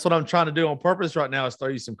 That's what I'm trying to do on purpose right now, is throw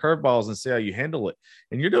you some curveballs and see how you handle it.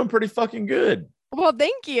 And you're doing pretty fucking good. Well,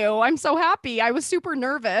 thank you. I'm so happy. I was super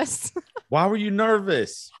nervous. Why were you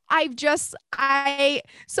nervous?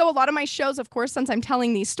 So a lot of my shows, of course, since I'm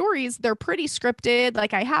telling these stories, they're pretty scripted.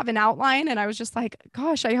 Like I have an outline, and I was just like,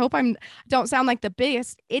 gosh, I hope don't sound like the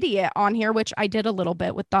biggest idiot on here, which I did a little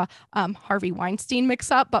bit with the Harvey Weinstein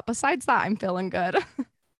mix up. But besides that, I'm feeling good.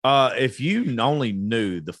 If you only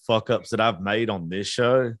knew the fuck ups that I've made on this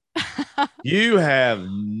show, you have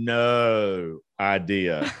no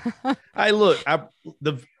idea. Hey, look,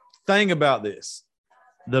 the thing about this,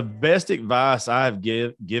 the best advice I've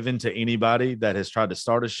given to anybody that has tried to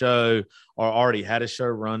start a show or already had a show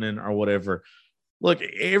running or whatever, look,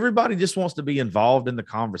 everybody just wants to be involved in the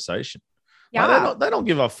conversation. Yeah. Like, they don't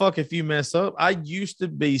give a fuck if you mess up. I used to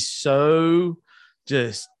be so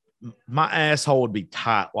just, my asshole would be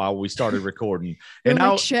tight while we started recording. You're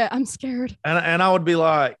like, shit, I'm scared. And I would be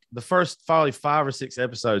like, the first probably 5 or 6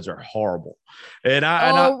 episodes are horrible.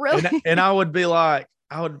 Really? And I would be like,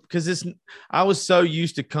 because I was so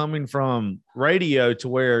used to coming from radio to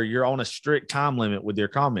where you're on a strict time limit with your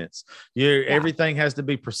comments. Everything has to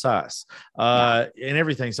be precise and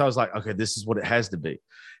everything. So I was like, okay, this is what it has to be.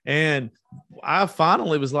 And I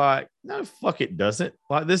finally was like, no, fuck, it doesn't.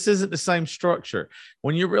 Like, this isn't the same structure.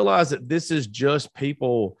 When you realize that this is just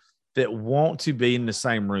people that want to be in the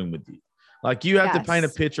same room with you. Like, you have to paint a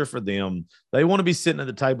picture for them. They want to be sitting at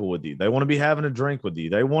the table with you. They want to be having a drink with you.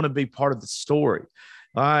 They want to be part of the story.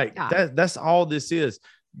 Like, that's all this is.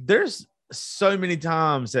 There's so many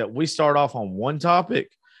times that we start off on one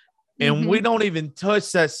topic and we don't even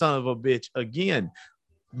touch that son of a bitch again.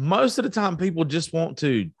 Most of the time, people just want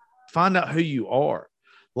to find out who you are.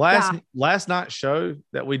 Last night's show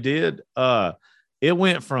that we did, it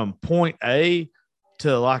went from point A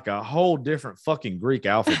to like a whole different fucking Greek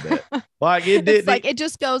alphabet. Like it did. It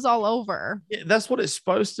just goes all over. That's what it's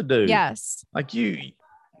supposed to do. Yes. Like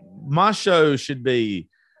my show should be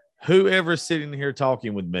whoever's sitting here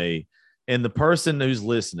talking with me And the person who's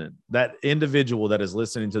listening, that individual that is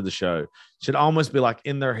listening to the show, should almost be like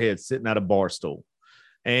in their head sitting at a bar stool.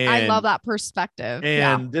 And I love that perspective.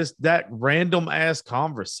 And that random ass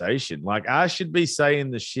conversation, like I should be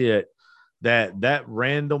saying the shit that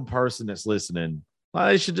random person that's listening,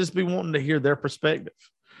 they should just be wanting to hear their perspective.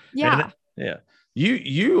 Yeah.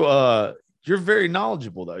 You're very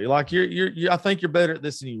knowledgeable though. I think you're better at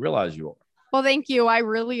this than you realize you are. Well, thank you. I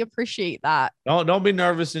really appreciate that. Don't be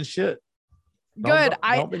nervous and shit. Good.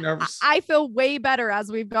 Don't be nervous. I feel way better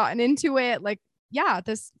as we've gotten into it. Like, yeah,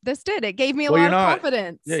 this did. It gave me a lot of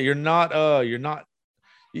confidence. Yeah, you're not.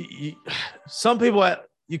 Some people,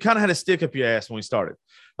 you kind of had to stick up your ass when we started.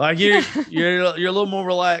 Like you're a little more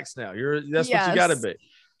relaxed now. That's what you got to be.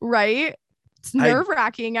 Right. It's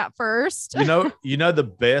nerve-wracking at first. You know the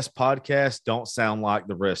best podcasts don't sound like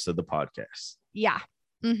the rest of the podcasts. Yeah.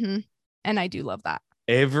 Mm-hmm. And I do love that.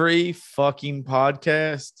 Every fucking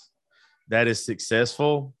podcast that is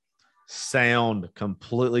successful sound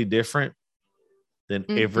completely different than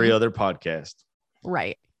every other podcast.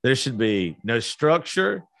 Right. There should be no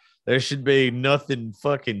structure. There should be nothing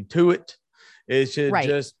fucking to it. It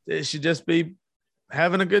should just be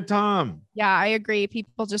having a good time. Yeah, I agree.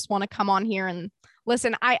 People just want to come on here and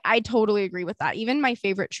listen. I totally agree with that. Even my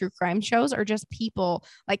favorite true crime shows are just people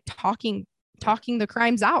like talking the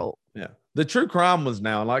crimes out. Yeah. The true crime ones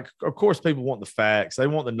now, like, of course, people want the facts. They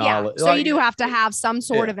want the knowledge. Yeah. So you do have to have some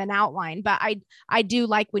sort of an outline, but I do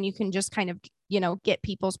like when you can just kind of, get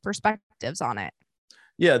people's perspectives on it.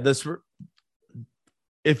 Yeah.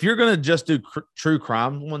 If you're going to just do true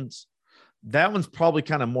crime ones, that one's probably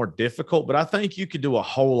kind of more difficult, but I think you could do a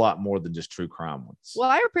whole lot more than just true crime ones. Well,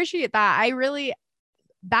 I appreciate that.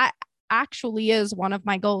 That actually is one of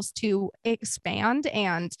my goals, to expand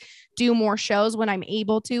and do more shows when I'm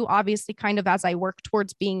able to, obviously kind of as I work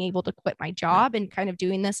towards being able to quit my job and kind of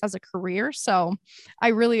doing this as a career. So I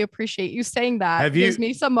really appreciate you saying that. It gives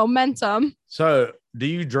me some momentum. So do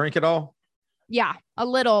you drink at all? Yeah, a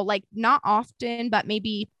little, like not often, but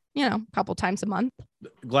maybe, a couple times a month.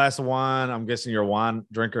 Glass of wine. I'm guessing you're a wine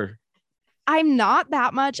drinker. I'm not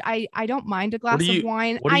that much. I don't mind a glass of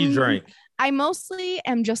wine. What do you drink? I mostly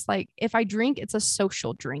am just like, if I drink, it's a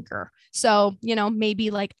social drinker. So, maybe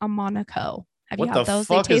like a Monaco. Have you had those?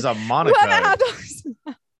 What the fuck is a Monaco?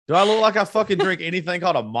 Do I look like I fucking drink anything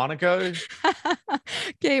called a Monaco?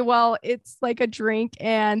 Okay, well, it's like a drink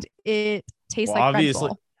and it tastes like Red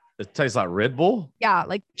Bull. It tastes like Red Bull? Yeah,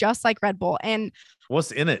 like just like Red Bull. And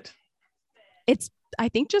what's in it? It's, I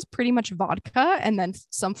think, just pretty much vodka and then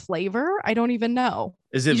some flavor. I don't even know.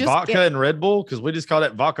 Is it vodka and Red Bull? Because we just call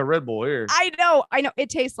that vodka Red Bull here. I know.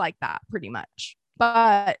 It tastes like that pretty much,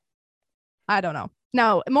 but I don't know.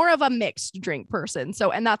 No, more of a mixed drink person.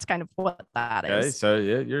 So, and that's kind of what that is. Okay, so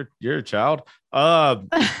yeah, you're a child. No,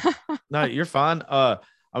 you're fine.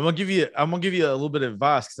 I'm gonna give you a little bit of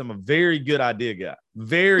advice because I'm a very good idea guy.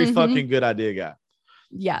 Very fucking good idea guy.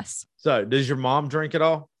 Yes. So, does your mom drink at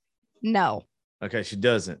all? No. Okay, she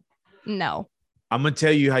doesn't. No. I'm gonna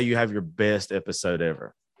tell you how you have your best episode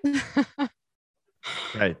ever.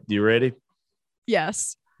 Okay, you ready?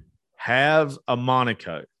 Yes. Have a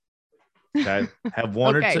Monaco. Okay, have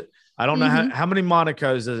one or two. I don't know how many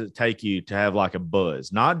Monacos does it take you to have like a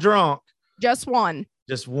buzz? Not drunk. Just one.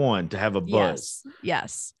 Just one to have a buzz.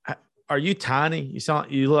 Yes. Are you tiny?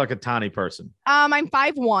 You look like a tiny person. I'm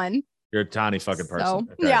 5'1". You're a tiny fucking person. So,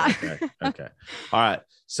 okay, yeah. Okay. All right.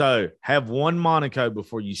 So have one Monaco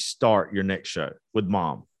before you start your next show with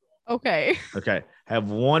mom. Okay. Okay. Have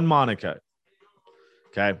one Monaco.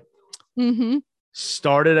 Okay. Mm-hmm.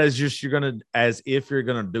 Start it as if you're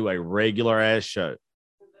gonna do a regular ass show.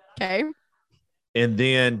 Okay. And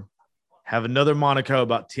then have another Monaco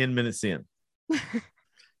about 10 minutes in.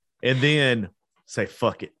 And then say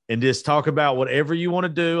fuck it and just talk about whatever you want to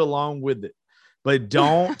do along with it. But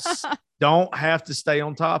don't have to stay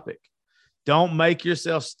on topic. Don't make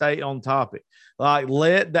yourself stay on topic. Like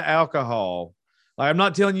let the alcohol, like I'm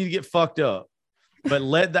not telling you to get fucked up, but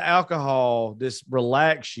let the alcohol just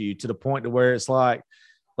relax you to the point to where it's like,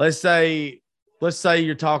 let's say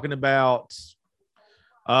you're talking about,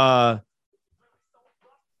 let's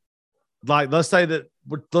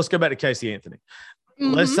go back to Casey Anthony.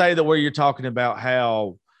 Mm-hmm. Let's say that where you're talking about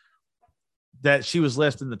how that she was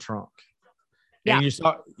left in the trunk. Yeah. And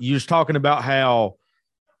you're talking about how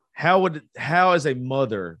as a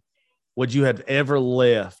mother would you have ever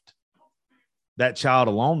left that child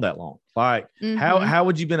alone that long? Like how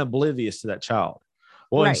would you been oblivious to that child?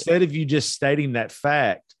 Well, instead of you just stating that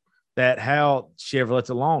fact that how she ever left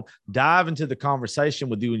it alone, dive into the conversation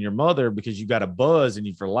with you and your mother because you got a buzz and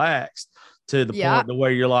you've relaxed to the point to where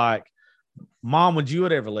you're like, Mom, would you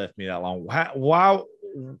have ever left me that long? Why,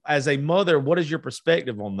 as a mother, what is your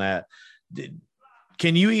perspective on that?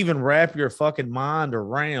 Can you even wrap your fucking mind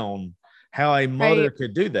around how a mother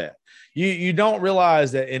could do that? You don't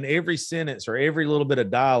realize that in every sentence or every little bit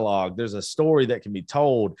of dialogue, there's a story that can be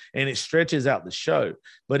told, and it stretches out the show,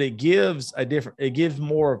 but it gives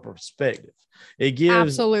more of a perspective. It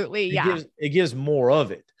gives it gives more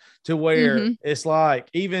of it to where it's like,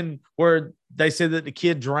 even where they said that the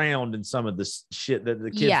kid drowned in some of this shit, that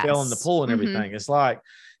the kid fell in the pool and everything. It's like,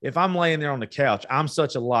 if I'm laying there on the couch, I'm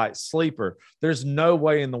such a light sleeper. There's no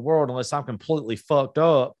way in the world, unless I'm completely fucked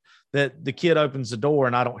up, that the kid opens the door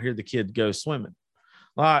and I don't hear the kid go swimming.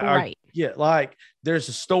 Like, like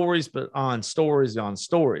there's stories, but on stories on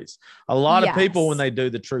stories. A lot of people, when they do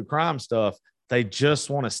the true crime stuff, they just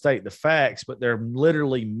want to state the facts, but they're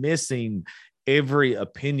literally missing every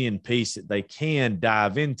opinion piece that they can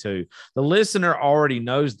dive into. The listener already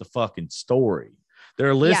knows the fucking story.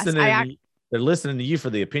 They're listening. They're listening to you for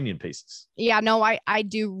the opinion pieces. Yeah, no, I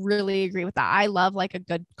do really agree with that. I love like a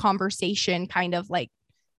good conversation, kind of like,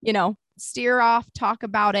 steer off, talk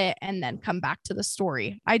about it, and then come back to the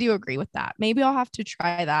story. I do agree with that. Maybe I'll have to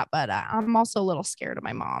try that, but I'm also a little scared of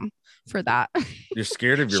my mom for that. You're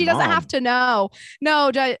scared of your she mom? Doesn't have to know.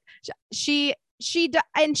 No, she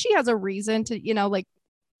and she has a reason to, like,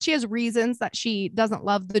 she has reasons that she doesn't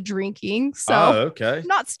love the drinking. So okay. I'm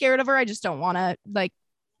not scared of her. I just don't want to like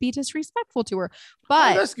be disrespectful to her.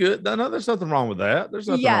 But that's good. No, there's nothing wrong with that. There's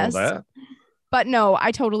nothing wrong with that. But no,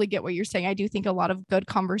 I totally get what you're saying. I do think a lot of good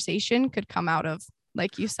conversation could come out of,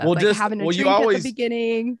 like you said, having a drink at the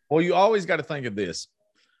beginning. Well, you always got to think of this.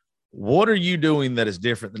 What are you doing that is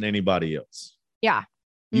different than anybody else? Yeah.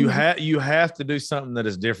 You have to do something that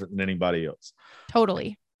is different than anybody else.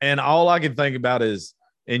 Totally. And all I can think about is,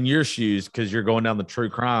 in your shoes, because you're going down the true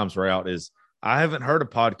crimes route, is I haven't heard a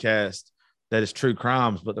podcast that is true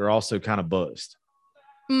crimes, but they're also kind of buzzed.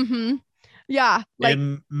 Yeah. Like,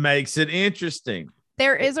 it makes it interesting.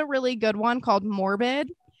 There is a really good one called Morbid,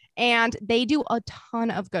 and they do a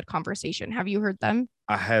ton of good conversation. Have you heard them?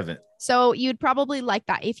 I haven't. So you'd probably like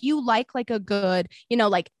that. If you like a good,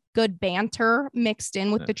 like good banter mixed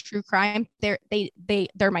in with the true crime, they're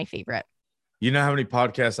my favorite. You know how many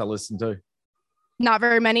podcasts I listen to? Not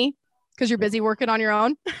very many, because you're busy working on your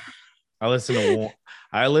own. I listen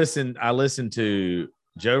to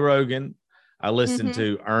Joe Rogan. I listen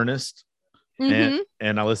to Ernest,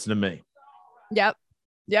 and I listen to me. Yep.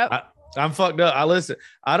 I'm fucked up.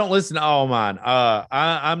 I don't listen to all mine.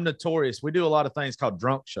 I'm notorious. We do a lot of things called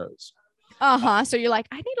drunk shows. So you're like,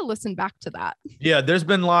 I need to listen back to that. Yeah, there's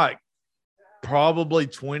been like probably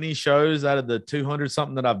 20 shows out of the 200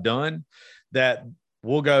 something that I've done that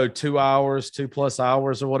we'll go 2 hours, 2+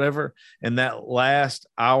 hours or whatever. And that last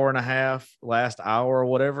hour and a half, last hour or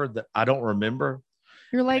whatever, that I don't remember.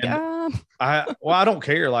 You're like, I don't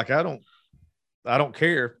care. Like, I don't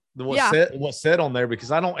care what's said on there,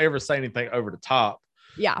 because I don't ever say anything over the top.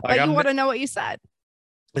 Yeah. Like, but you want to know what you said.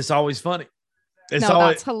 It's always funny.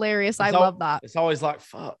 That's hilarious. I love that. It's always like,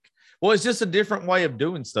 fuck. Well, it's just a different way of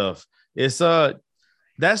doing stuff. It's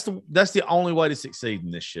that's the only way to succeed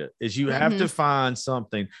in this shit, is you have to find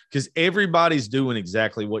something, because everybody's doing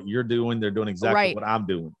exactly what you're doing. They're doing exactly what I'm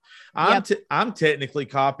doing. I'm technically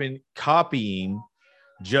copying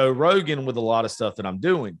Joe Rogan with a lot of stuff that I'm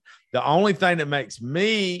doing. The only thing that makes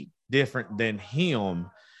me different than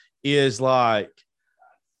him is, like,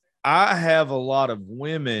 I have a lot of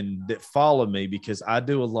women that follow me because I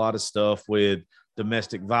do a lot of stuff with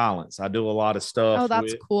domestic violence. I do a lot of stuff. Oh,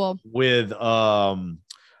 that's cool.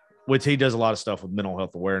 Which he does a lot of stuff with mental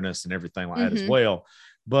health awareness and everything like that as well.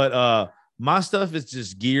 But my stuff is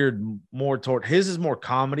just geared more toward, his is more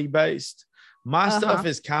comedy based. My stuff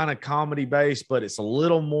is kind of comedy based, but it's a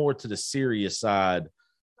little more to the serious side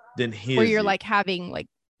than his. Where you're like having like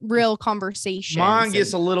real conversations. Mine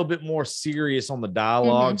gets a little bit more serious on the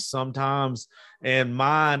dialogue sometimes. And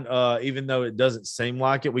mine, even though it doesn't seem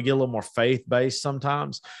like it, we get a little more faith-based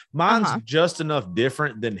sometimes. Mine's just enough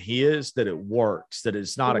different than his that it works, that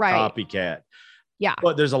it's not a copycat. Yeah.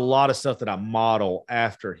 But there's a lot of stuff that I model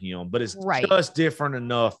after him, but it's just different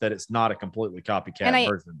enough that it's not a completely copycat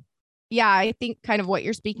version. Yeah, I think kind of what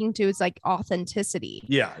you're speaking to is like authenticity.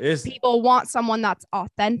 Yeah. People want someone that's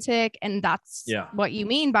authentic, and that's what you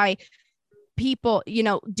mean by people,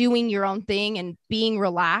 doing your own thing and being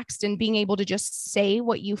relaxed and being able to just say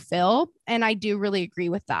what you feel. And I do really agree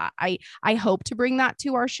with that. I hope to bring that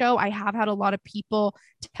to our show. I have had a lot of people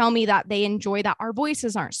tell me that they enjoy that our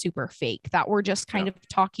voices aren't super fake, that we're just kind of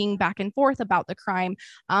talking back and forth about the crime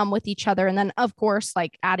with each other. And then, of course,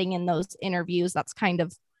 like adding in those interviews, that's kind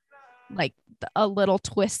of like a little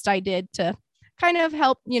twist I did to kind of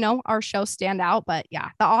help, our show stand out. But yeah,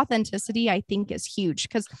 the authenticity I think is huge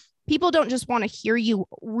because people don't just want to hear you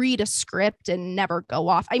read a script and never go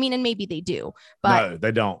off. I mean, and maybe they do, but no,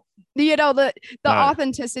 they don't. The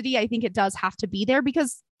authenticity, I think it does have to be there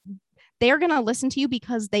because they're going to listen to you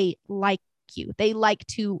because they like you. They like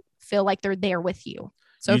to feel like they're there with you.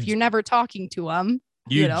 So if you're never talking to them,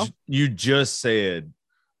 you just said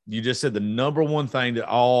the number one thing that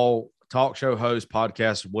all talk show hosts,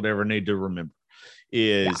 podcasts, whatever need to remember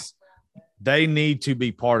is they need to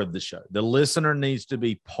be part of the show. The listener needs to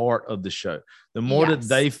be part of the show. The more that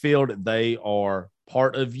they feel that they are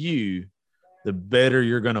part of you, the better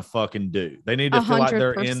you're going to fucking do. They need to feel like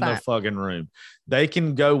they're in the fucking room. They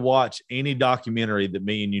can go watch any documentary that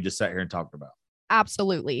me and you just sat here and talked about.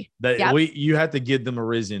 Absolutely. You have to give them a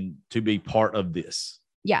reason to be part of this.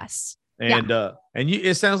 Yes. And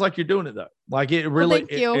it sounds like you're doing it though. Like it really,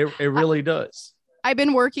 it really does. I've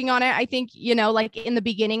been working on it. I think, like in the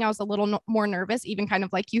beginning, I was a little more nervous, even kind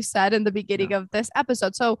of like you said in the beginning of this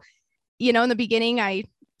episode. So, in the beginning, I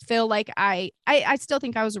feel like I still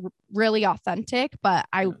think I was really authentic, but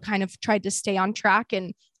I kind of tried to stay on track.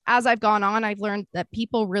 And as I've gone on, I've learned that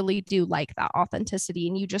people really do like that authenticity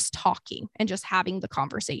and you just talking and just having the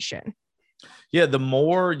conversation. Yeah. The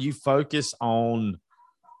more you focus on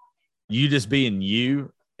you just being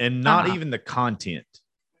you and not even the content.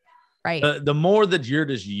 Right. The more that you're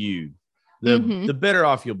just you, the better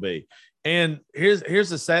off you'll be. And here's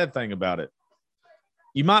the sad thing about it.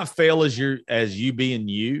 You might fail as you being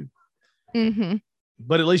you,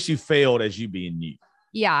 but at least you failed as you being you.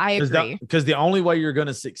 Yeah, I agree. Because the only way you're going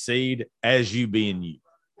to succeed as you being you.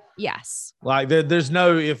 Yes. Like there's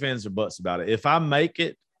no ifs, ands, or buts about it. If I make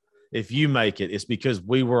it, if you make it, it's because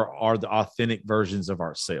we are the authentic versions of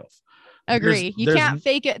ourselves. Agree. You can't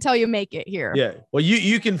fake it till you make it here. Yeah. Well,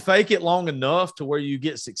 you can fake it long enough to where you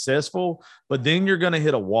get successful, but then you're going to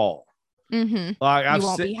hit a wall. Like you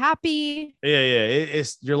won't be happy. Yeah.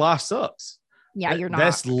 It's your life sucks. Yeah. You're not.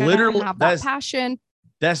 That's literally have that passion.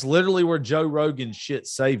 That's literally where Joe Rogan's shit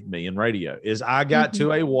saved me in radio is I got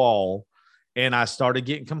to a wall and I started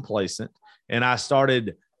getting complacent and I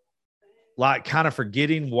started like kind of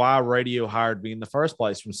forgetting why radio hired me in the first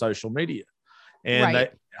place from social media. And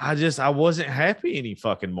I wasn't happy any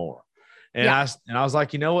fucking more. And I was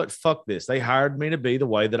like, you know what? Fuck this. They hired me to be the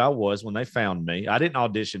way that I was when they found me. I didn't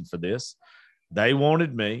audition for this. They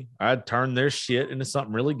wanted me. I'd turned their shit into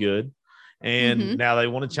something really good. And now they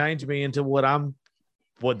want to change me into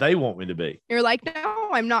what they want me to be. You're like, no,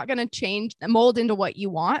 I'm not going to change the mold into what you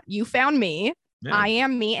want. You found me. Yeah. I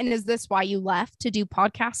am me. And is this why you left to do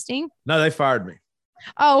podcasting? No, they fired me.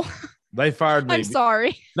 Oh, they fired me. I'm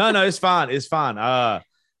sorry. No, it's fine. It's fine.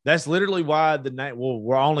 That's literally why the name. Well,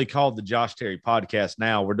 we're only called the Josh Terry Podcast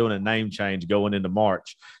now. We're doing a name change going into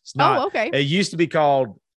March. It's not. Oh, okay. It used to be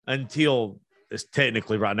called until it's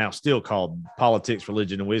technically right now still called Politics,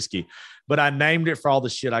 Religion, and Whiskey. But I named it for all the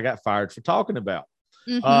shit I got fired for talking about.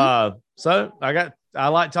 So I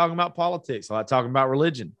like talking about politics. I like talking about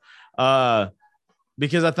religion.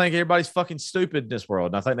 Because I think everybody's fucking stupid in this world.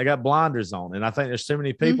 And I think they got blinders on. And I think there's too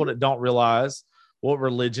many people that don't realize what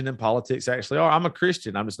religion and politics actually are. I'm a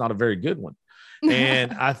Christian. I'm just not a very good one.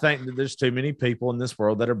 And I think that there's too many people in this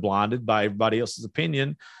world that are blinded by everybody else's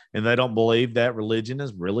opinion. And they don't believe that religion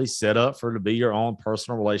is really set up to be your own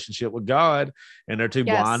personal relationship with God. And they're too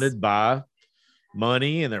blinded by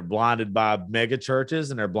money, and they're blinded by mega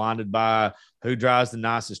churches, and they're blinded by who drives the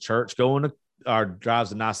nicest church going to, or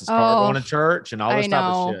drives the nicest car going to church, and all this type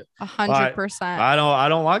of shit. 100%. I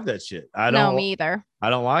don't like that shit. No, me either. I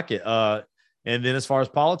don't like it. And then as far as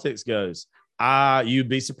politics goes, you'd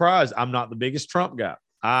be surprised. I'm not the biggest Trump guy.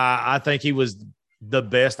 I think he was the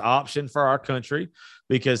best option for our country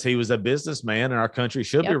because he was a businessman, and our country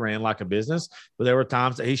should be ran like a business. But there were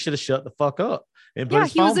times that he should have shut the fuck up and put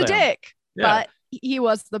his phone down. He was a dick, but he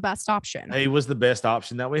was the best option. He was the best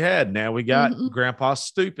option that we had. Now we got Grandpa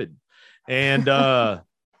Stupid, and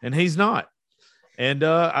he's not. And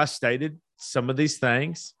I stated some of these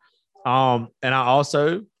things. And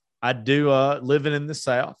I do living in the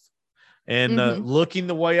South and looking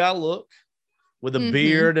the way I look with a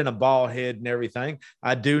beard and a bald head and everything.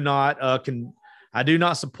 I do not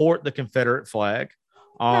support the Confederate flag.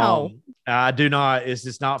 No. I do not. It's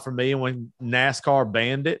just not for me. And when NASCAR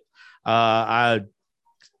banned it, I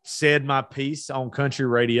said my piece on country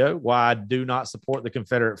radio why I do not support the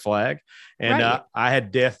Confederate flag. And I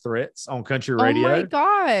had death threats on country radio. Oh my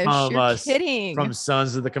gosh, you're kidding. From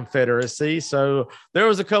Sons of the Confederacy. So there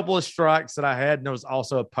was a couple of strikes that I had. And there was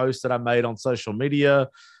also a post that I made on social media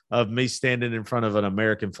of me standing in front of an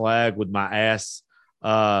American flag with my ass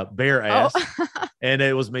bare ass. Oh. And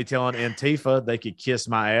it was me telling Antifa they could kiss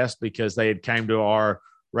my ass because they had came to our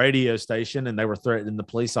radio station and they were threatening the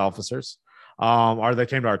police officers. Or they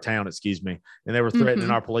came to our town, excuse me, and they were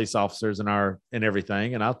threatening our police officers and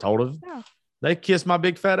everything. And I told them they kissed my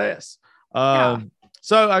big fat ass.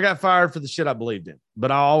 So I got fired for the shit I believed in,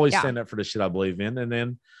 but I always stand up for the shit I believe in. And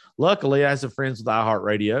then luckily I had some friends with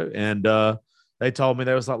iHeartRadio, and they told me,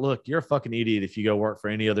 they was like, look, you're a fucking idiot if you go work for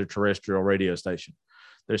any other terrestrial radio station.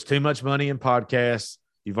 There's too much money in podcasts.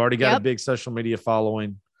 You've already got a big social media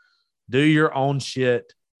following. Do your own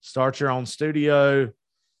shit. Start your own studio.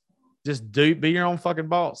 Just be your own fucking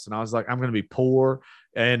boss. And I was like, I'm going to be poor,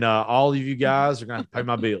 and all of you guys are going to pay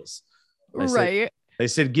my bills. They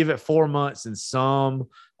said give it 4 months, and some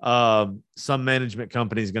management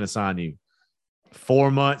company is going to sign you. 4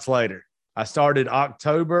 months later, I started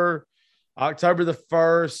October the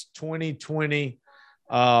 1st, 2020.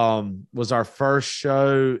 Was our first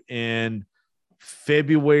show in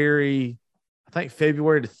February, I think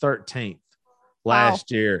February the 13th last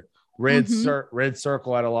year. Red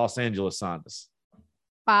Circle out of Los Angeles signed us.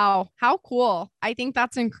 Wow. How cool. I think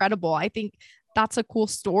that's incredible. I think that's a cool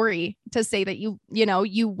story to say that you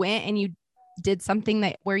went and you did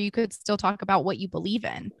something where you could still talk about what you believe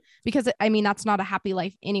in, because I mean, that's not a happy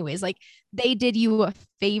life anyways. Like, they did you a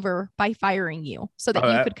favor by firing you so that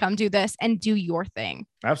you could come do this and do your thing.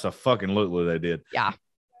 Absolutely they did. Yeah.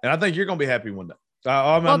 And I think you're going to be happy one day.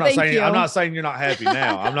 I'm not saying you're not happy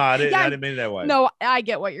now. I didn't mean it that way. No, I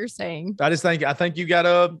get what you're saying. I think you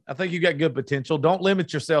got good potential. Don't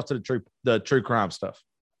limit yourself to the true crime stuff.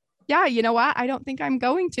 Yeah. You know what? I don't think I'm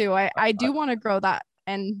going to. I do want to grow that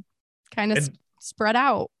and kind of spread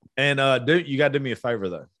out. And dude, you got to do me a favor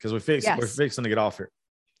though, because we're fixing to get off here.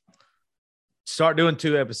 Start doing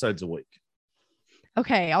 2 episodes a week.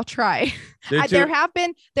 Okay, I'll try. There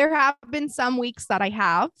have been some weeks that I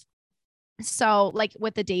have. So like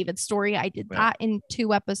with the David story, I did that in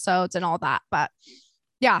 2 episodes and all that. But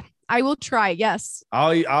yeah, I will try. Yes.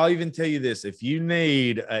 I'll even tell you this. If you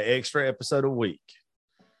need an extra episode a week,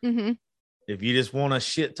 if you just want a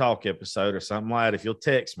shit talk episode or something like that, if you'll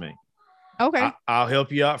text me, okay, I'll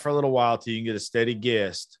help you out for a little while till you can get a steady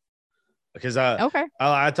guest. Because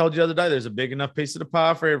I told you the other day, there's a big enough piece of the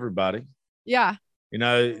pie for everybody. Yeah. You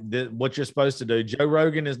know, what you're supposed to do. Joe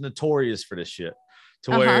Rogan is notorious for this shit,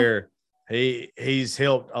 to where he's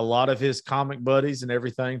helped a lot of his comic buddies and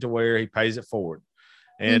everything to where he pays it forward.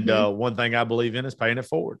 And one thing I believe in is paying it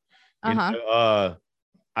forward. You know,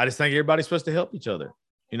 I just think everybody's supposed to help each other.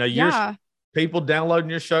 You know, your people downloading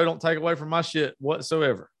your show don't take away from my shit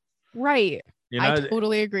whatsoever. Right. You know, I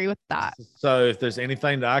totally agree with that. So if there's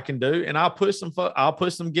anything that I can do, and I'll push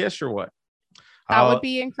some guests your way. That would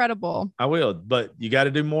be incredible. I will, but you got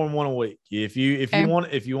to do more than one a week. If you want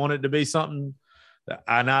it to be something,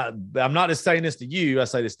 I'm not just saying this to you. I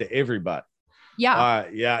say this to everybody.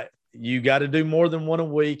 Yeah. You got to do more than one a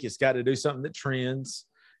week. It's got to do something that trends.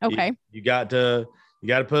 Okay. You got to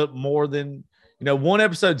put more than, one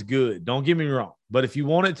episode's good. Don't get me wrong. But if you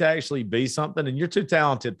want it to actually be something, and you're too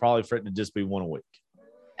talented probably for it to just be one a week.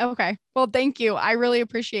 Okay. Well, thank you. I really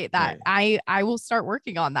appreciate that. Yeah. I will start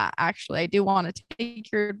working on that. Actually, I do want to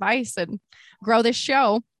take your advice and grow this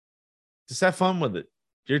show. Just have fun with it.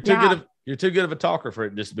 You're too good of a talker for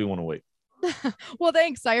it just to be one a week. Well,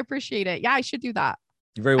 thanks. I appreciate it. Yeah, I should do that.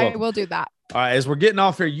 You're very welcome. I will do that. All right. As we're getting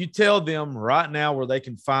off here, you tell them right now where they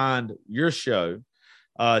can find your show.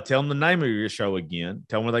 Tell them the name of your show again.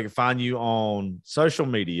 Tell them where they can find you on social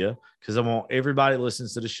media, because I want everybody that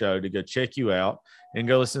listens to the show to go check you out and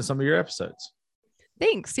go listen to some of your episodes.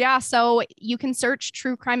 Thanks. Yeah. So you can search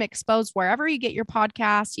True Crime Exposed wherever you get your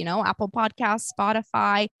podcasts, Apple Podcasts,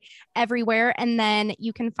 Spotify, everywhere. And then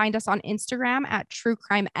you can find us on Instagram at True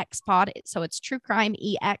Crime Xpod. So it's True Crime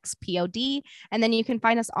EXPOD. And then you can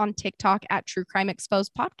find us on TikTok at True Crime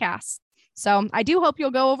Exposed Podcast. So I do hope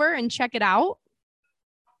you'll go over and check it out.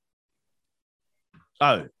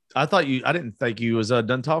 Oh, I didn't think you was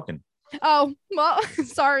done talking. Oh, well,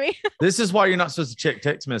 sorry. This is why you're not supposed to check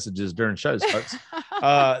text messages during shows, folks.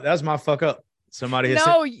 That's my fuck up. Somebody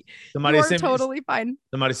totally fine.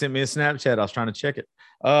 Somebody sent me a Snapchat. I was trying to check it.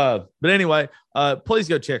 But anyway, please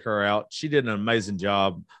go check her out. She did an amazing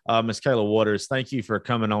job. Miss Kayla Waters, thank you for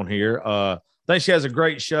coming on here. I think she has a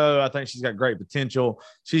great show. I think she's got great potential.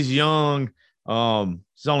 She's young.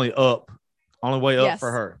 She's only way up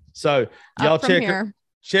for her. So y'all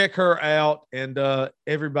check her out, and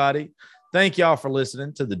everybody, thank y'all for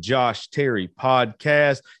listening to the Josh Terry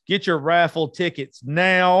podcast. Get your raffle tickets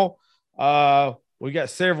now. We got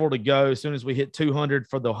several to go. As soon as we hit 200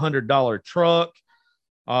 for the $100 truck,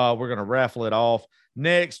 we're going to raffle it off.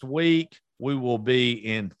 Next week, we will be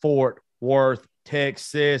in Fort Worth,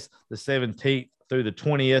 Texas, the 17th through the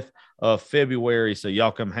 20th of February. So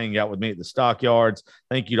y'all come hang out with me at the Stockyards.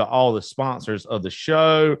 Thank you to all the sponsors of the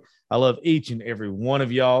show. I love each and every one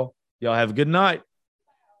of y'all. Y'all have a good night.